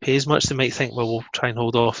not want to pay as much. They might think, well, we'll try and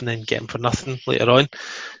hold off and then get him for nothing later on.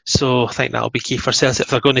 So I think that'll be key for Celtic. If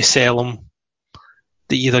they're going to sell him,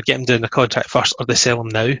 they either get him down the contract first or they sell him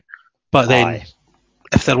now. But then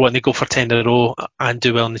if they're wanting to go for 10 in a row and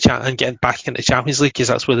do well in the and get back into the Champions League, because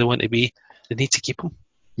that's where they want to be, they need to keep him.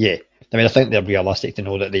 Yeah, I mean, I think they're realistic to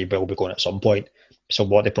know that they will be going at some point. So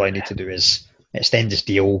what they probably need to do is extend his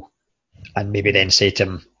deal and maybe then say to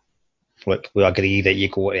him, look, we agree that you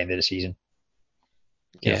go at the end of the season.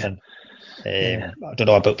 I don't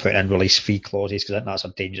know about putting in release fee clauses, because I think that's a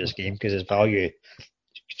dangerous game, because his value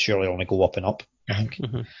could surely only go up and up, I think.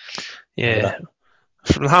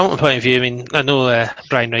 From the Hamilton point of view, I mean, I know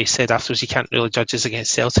Brian Rice said afterwards he can't really judge us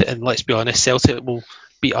against Celtic, and let's be honest, Celtic will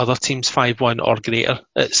beat other teams 5-1 or greater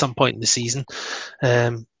at some point in the season.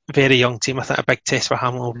 Very young team. I think a big test for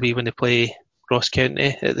Hamilton will be when they play Ross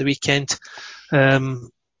County at the weekend.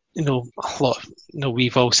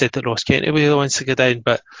 We've all said that Ross County will be the ones to go down,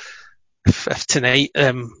 but if tonight,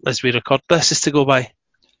 as we record this, is to go by,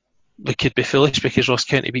 we could be foolish because Ross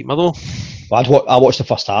County beat Motherwell. Well, I watched the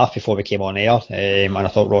first half before we came on air, and I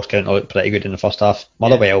thought Ross County looked pretty good in the first half.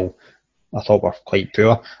 Motherwell, I thought were quite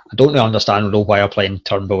poor. I don't really understand why they're playing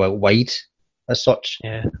Turnbull out wide as such.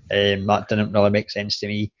 That didn't really make sense to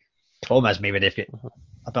me. Problem is, maybe they've got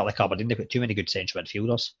a bit like Aberdeen, they've got too many good central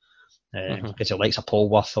midfielders. Because the likes of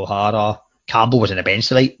Polworth, O'Hara, Campbell was on the bench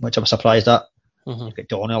tonight, which I was surprised at. You've got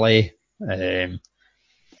Donnelly, but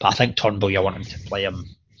I think Turnbull, you're wanting to play him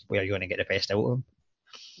where you're going to get the best out of him.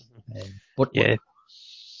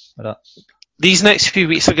 These next few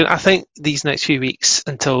weeks I think these next few weeks,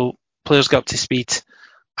 until players get up to speed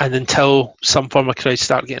and until some form of crowd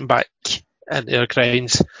start getting back into their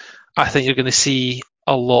grounds, I think you're going to see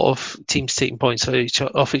a lot of teams taking points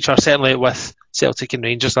off each other. Certainly with Celtic and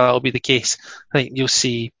Rangers, that'll be the case. I think you'll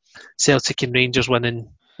see Celtic and Rangers winning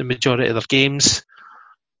the majority of their games.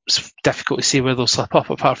 It's difficult to see where they'll slip up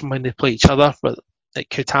apart from when they play each other, but it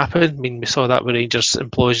could happen. I mean, we saw that with Rangers'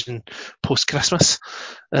 implosion post-Christmas,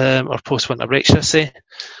 or post-winter break, should I say.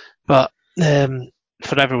 But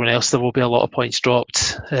for everyone else, there will be a lot of points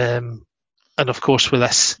dropped. And of course, with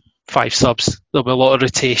this 5 subs, there'll be a lot of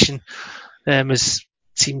rotation as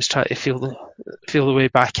teams try to feel the way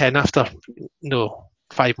back in after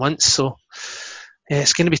 5 months. So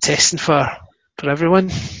it's going to be testing for everyone.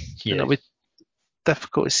 And it'll be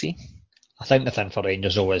difficult to see. I think the thing for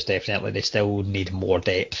Rangers though is definitely they still need more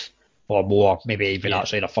depth, or more, maybe even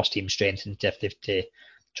actually their first team strength, to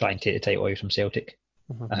try and take the title away from Celtic.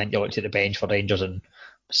 I think you looked at the bench for Rangers on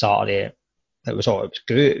Saturday, it was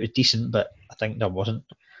good, it was decent, but I think there wasn't.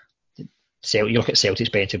 You look at Celtic's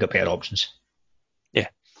bench, they've got better options. Yeah,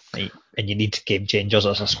 right? And you need game changers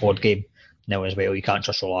as a squad game now as well. You can't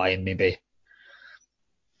just rely on maybe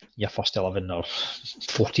your first 11 or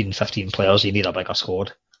 14, 15 players. You need a bigger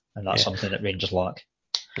squad, and that's something that Rangers lack.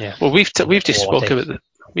 Yeah, well, we've just spoke about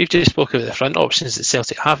the front options that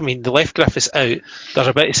Celtic have. I mean, the left Griffiths out. There's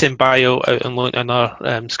a bit of Sembayo out on loan in our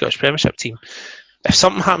Scottish Premiership team. If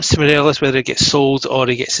something happens to Morelos, whether he gets sold or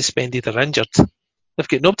he gets suspended or injured, they've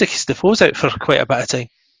got nobody because Defoe's out for quite a bit of time.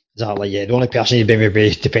 Exactly, yeah. The only person you'd be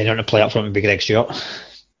maybe depending on to play up front would be Greg Stewart.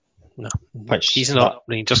 No, he's not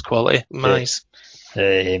Rangers quality in my eyes.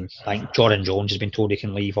 I think Jordan Jones has been told he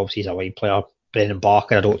can leave. Obviously, he's a wide player. Brendan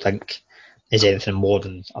Barker, I don't think is anything more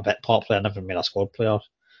than a bit part player. Never been a squad player.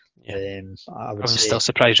 Yeah. I was still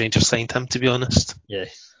surprised Rangers signed him, to be honest. Yeah,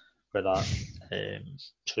 with that.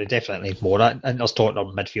 So they definitely need more. And there's talking of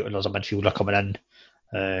midfield, and there's a midfielder coming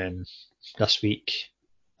in this week.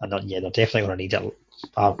 And they're definitely going to need a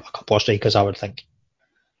couple of strikers, I would think.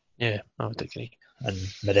 Yeah, I would agree. And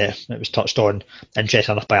it was touched on,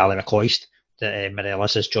 interesting enough, by Alan McCoist, that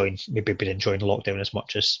Morelos has maybe been enjoying lockdown as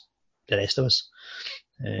much as the rest of us.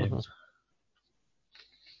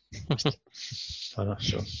 So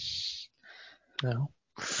no.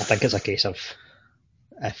 I think it's a case of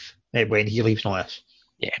when he leaves, not if.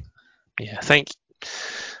 Yeah,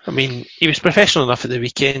 I mean, he was professional enough at the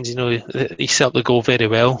weekend. He set up the goal very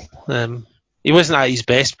well. He wasn't at his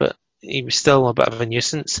best, but he was still a bit of a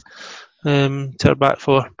nuisance to our back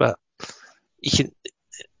four. But he can,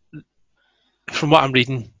 from what I'm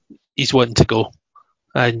reading, he's wanting to go,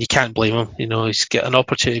 and you can't blame him. He's got an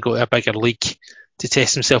opportunity to go to a bigger league to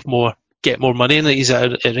test himself more, get more money, and he's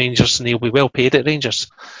at Rangers, and he'll be well paid at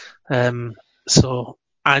Rangers. And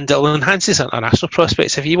it'll enhance his international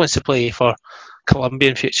prospects if he wants to play for Colombia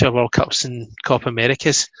in future World Cups and Copa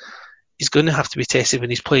Americas. He's going to have to be tested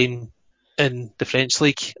when he's playing in the French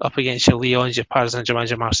league up against your Lyons, your Paris Saint-Germain,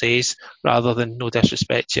 your Marseilles, rather than, no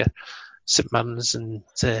disrespect, your St Mirrens and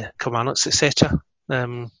Kilmarnocks, etc.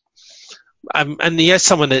 And he is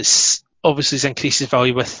someone that's obviously has increased his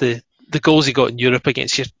value with the goals he got in Europe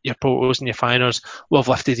against your Portos and your Feyenoords will have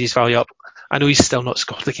lifted his value up. I know he's still not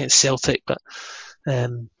scored against Celtic, but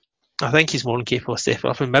I think he's more than capable of stepping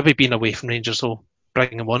up, and maybe being away from Rangers will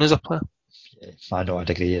bring him on as a player. Yeah, I know, I'd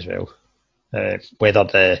agree as well.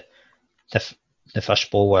 Whether the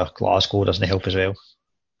fishbowl or Glasgow doesn't help as well.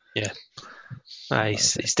 Yeah.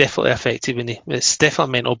 He's definitely effective, it's definitely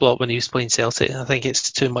a mental block when he was playing Celtic. I think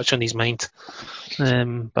it's too much on his mind.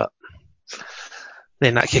 But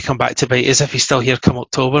then that could come back to bite us if he's still here come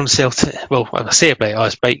October and Celtic. Well, I say about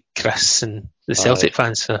us, bite Chris and the Celtic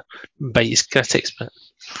fans, bite his critics. But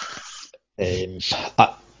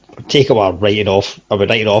I take it we're writing off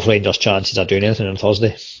Rangers' chances of doing anything on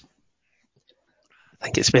Thursday. I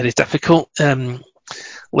think it's very difficult.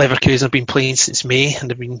 Leverkusen have been playing since May, and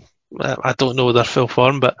they've been. I don't know their full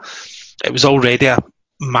form, but it was already a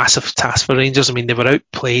massive task for Rangers. I mean, they were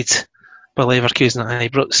outplayed by Leverkusen at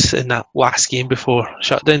Ibrox in that last game before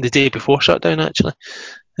shutdown, the day before shutdown, actually.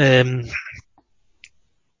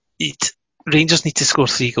 Rangers need to score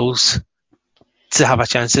 3 goals to have a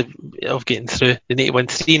chance of getting through. They need to win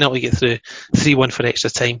 3-0 to get through, 3-1 for extra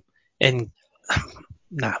time. And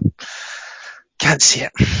can't see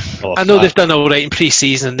it. I know they've done all right in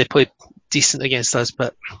pre-season and they played decent against us,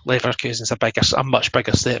 but Leverkusen's a much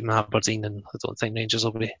bigger step than Aberdeen, and I don't think Rangers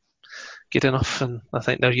will be good enough. And I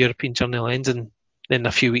think their European journey will end, and in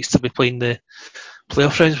a few weeks they'll be playing the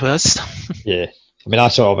playoff rounds with us. Yeah, I mean, I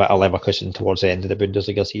saw a bit of Leverkusen towards the end of the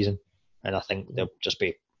Bundesliga season, and I think they'll just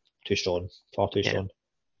be too strong, far too strong.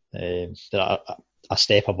 They're a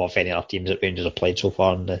step above any other teams that Rangers have played so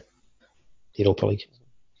far in the Europa League.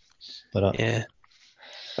 But, yeah,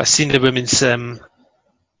 I've seen the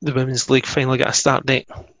women's league finally got a start date.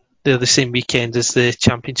 They're the same weekend as the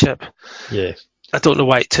championship. Yeah, I don't know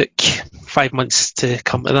why it took 5 months to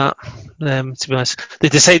come to that. To be honest, they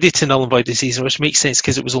decided to null and void the season, which makes sense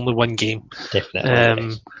because it was only one game.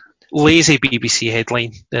 Definitely. Lazy BBC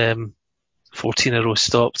headline. 14 in a row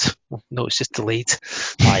stopped. No, it's just delayed.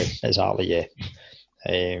 Aye, exactly. Yeah.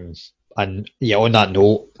 And yeah, on that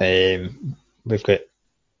note, we've got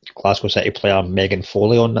Glasgow City player Megan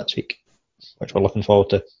Foley on next week, which we're looking forward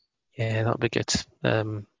to. Yeah, that'll be good.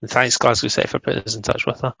 Thanks Glasgow City for putting us in touch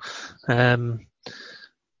with her.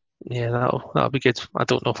 Yeah, that'll be good. I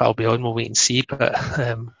don't know if I'll be on. We'll wait and see, but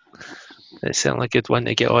it's certainly a good one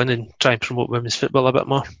to get on and try and promote women's football a bit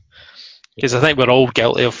more. Because I think we're all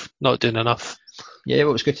guilty of not doing enough. Yeah,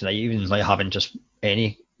 well, it's good tonight. Even like having just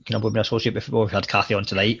any kind of women associated with football. We've had Cathy on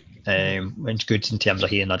tonight. It's good in terms of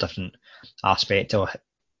hearing a different aspect of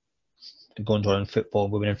going on in football,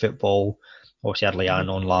 women in football. Obviously had Leanne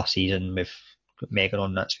on last season with got Megan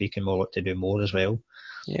on next week, and we'll look to do more as well.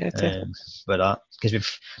 Yeah, definitely. With that, because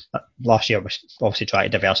we've last year we obviously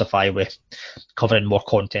tried to diversify with covering more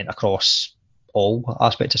content across all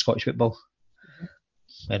aspects of Scottish football,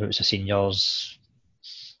 whether it's the seniors,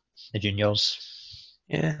 the juniors.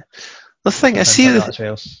 Yeah. The thing I things see, like that as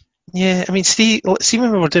well. yeah, I mean, see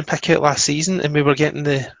when we were doing pick out last season and we were getting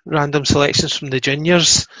the random selections from the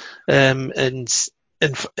juniors, and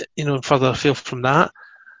further afield from that.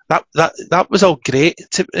 That was all great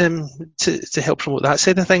to help promote that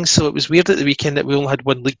side of things. So it was weird at the weekend that we only had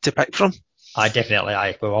one league to pick from. We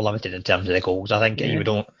were limited in terms of the goals. I think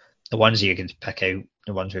the ones you can pick out,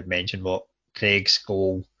 the ones we've mentioned, Craig's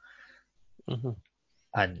goal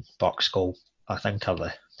and Buck's goal, I think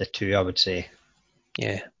are the two I would say.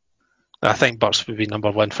 Yeah. I think Bucks would be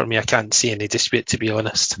number one for me. I can't see any dispute, to be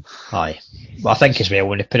honest. Aye. Well, I think as well,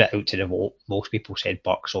 when they put it out to the vote, most people said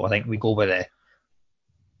Bucks, so I think we go with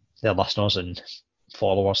the listeners and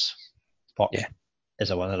followers. Buck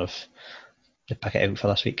is a winner of the pick it out for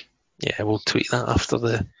this week. Yeah, we'll tweet that after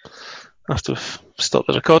we've stopped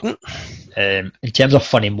the recording. In terms of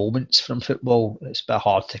funny moments from football, it's a bit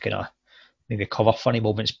hard to kind of maybe cover funny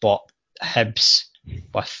moments, but Hibs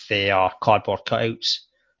with their cardboard cutouts.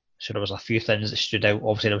 So there was a few things that stood out.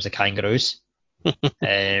 Obviously, there was the kangaroos, but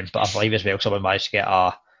I believe as well someone managed to get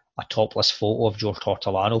a topless photo of George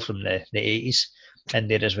Tortolano from the 80s in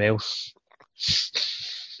there as well.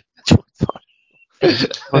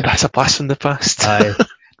 Oh, that's a blast from the past.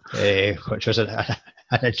 Aye, which was an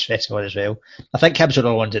interesting one as well. I think Hibs were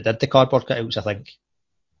the ones that did the cardboard cutouts, I think.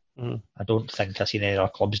 I don't think I've seen any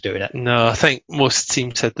other clubs doing it. No, I think most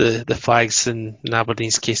teams had the flags, and in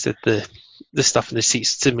Aberdeen's case did the stuff in the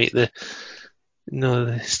seats to make the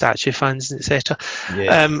statue fans, etc.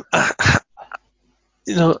 Yeah.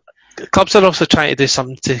 Clubs are also trying to do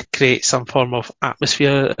something to create some form of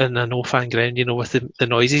atmosphere in a no-fan ground, with the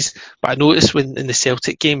noises. But I noticed in the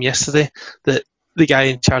Celtic game yesterday that the guy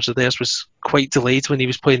in charge of theirs was quite delayed when he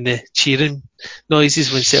was playing the cheering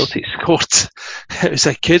noises when Celtic scored. It was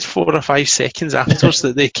a good 4 or 5 seconds afterwards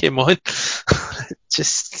that they came on.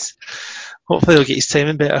 Just hopefully they'll get his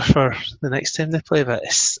timing better for the next time they play, but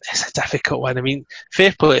it's a difficult one. I mean,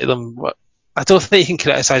 fair play to them. I don't think you can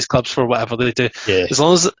criticise clubs for whatever they do. Yeah. As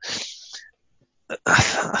long as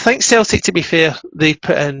I think Celtic, to be fair, they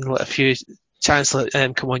put in a few chants like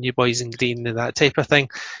 "Come on, you boys in green" and that type of thing.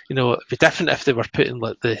 It'd be different if they were putting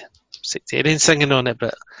the sectarian singing on it,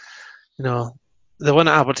 but the one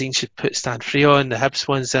at Aberdeen should put "Stand Free" on. The Hibs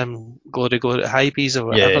one's "Glory Glory to Highbees" or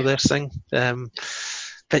whatever they're singing.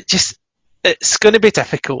 But just it's going to be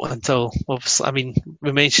difficult until, obviously, I mean,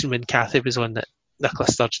 we mentioned when Cathy was on that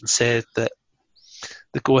Nicola Sturgeon said that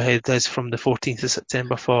the go-ahead is from the 14th of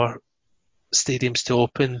September for stadiums to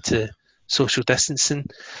open to social distancing.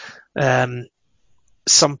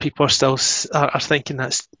 Some people are still are thinking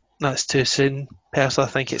that's too soon. Personally,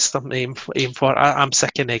 I think it's something to aim for. I'm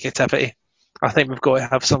sick of negativity. I think we've got to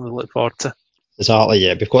have something to look forward to. Exactly,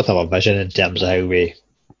 yeah. We've got to have a vision in terms of how we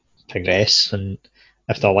progress, and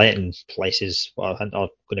if they're letting places, I think they're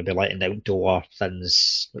going to be letting outdoor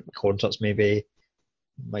things, like concerts maybe,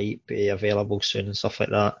 might be available soon and stuff like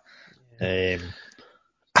that.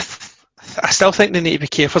 I still think they need to be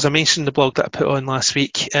careful. As I mentioned in the blog that I put on last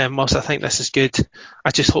week, whilst I think this is good,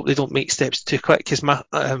 I just hope they don't make steps too quick, because we've got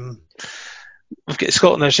the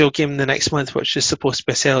Scotland Israel game the next month, which is supposed to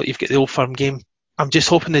be a sellout. You've got the Old Firm game. I'm just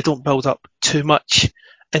hoping they don't build up too much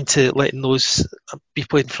into letting those be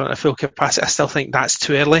played in front of full capacity. I still think that's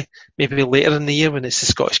too early. Maybe later in the year when it's the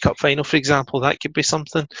Scottish Cup final, for example, that could be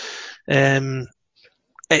something.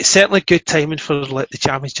 It's certainly good timing for the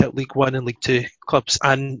Championship, League One and League Two clubs,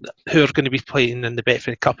 and who are going to be playing in the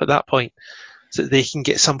Betfred Cup at that point, so that they can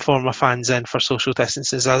get some form of fans in for social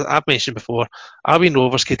distances. As I've mentioned before, Albion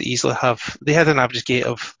Rovers could easily they had an average gate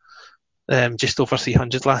of just over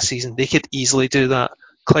 300 last season. They could easily do that.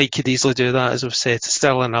 Clyde could easily do that, as we've said.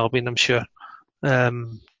 Still in Albion, I'm sure.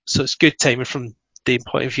 So it's good timing from their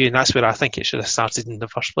point of view, and that's where I think it should have started in the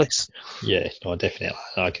first place. Yeah, no, definitely.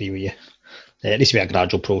 I agree with you. It needs to be a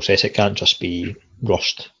gradual process. It can't just be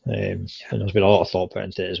rushed. And there's been a lot of thought put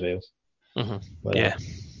into it as well.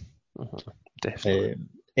 Definitely.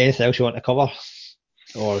 Anything else you want to cover?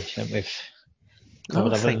 Or I think we've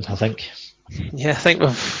covered everything, I think. Yeah, I think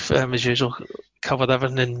we've, as usual, covered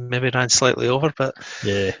everything and maybe ran slightly over. But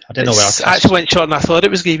yeah, I didn't know where it actually went shorter than I thought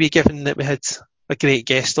it was going to be, given that we had a great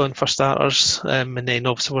guest on for starters, and then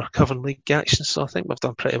obviously we're covering league action, so I think we've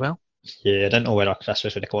done pretty well. Yeah, I didn't know whether Chris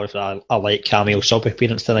was going to call for a light cameo sub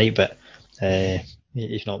appearance tonight, but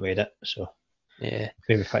he's not made it, so yeah,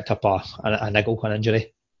 maybe picked up a niggle, an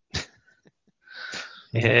injury.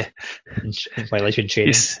 Yeah. While he's been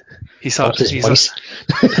training. He's dropped his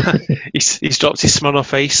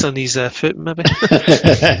Smirnoff Ice on his foot, maybe.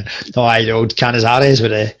 No, the old Canizares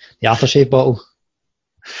with the aftershave bottle.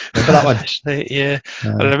 Remember that one? Right, yeah.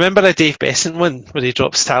 I remember a Dave Besant one where he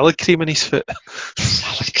dropped salad cream on his foot.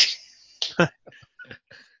 Salad cream.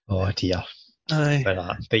 Oh dear. Aye.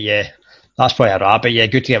 But yeah, that's probably a wrap. But yeah,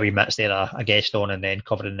 good to get a wee minutes there, a guest on, and then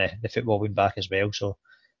covering the football win back as well. So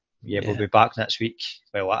yeah, we'll be back next week.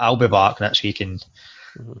 Well, I'll be back next week, and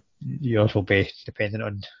yours will be dependent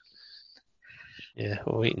on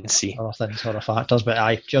we'll wait and see other things, other factors. But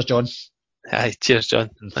aye, cheers, John. Aye, cheers,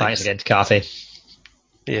 John. And thanks again to Kathy.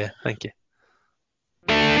 Yeah, thank you.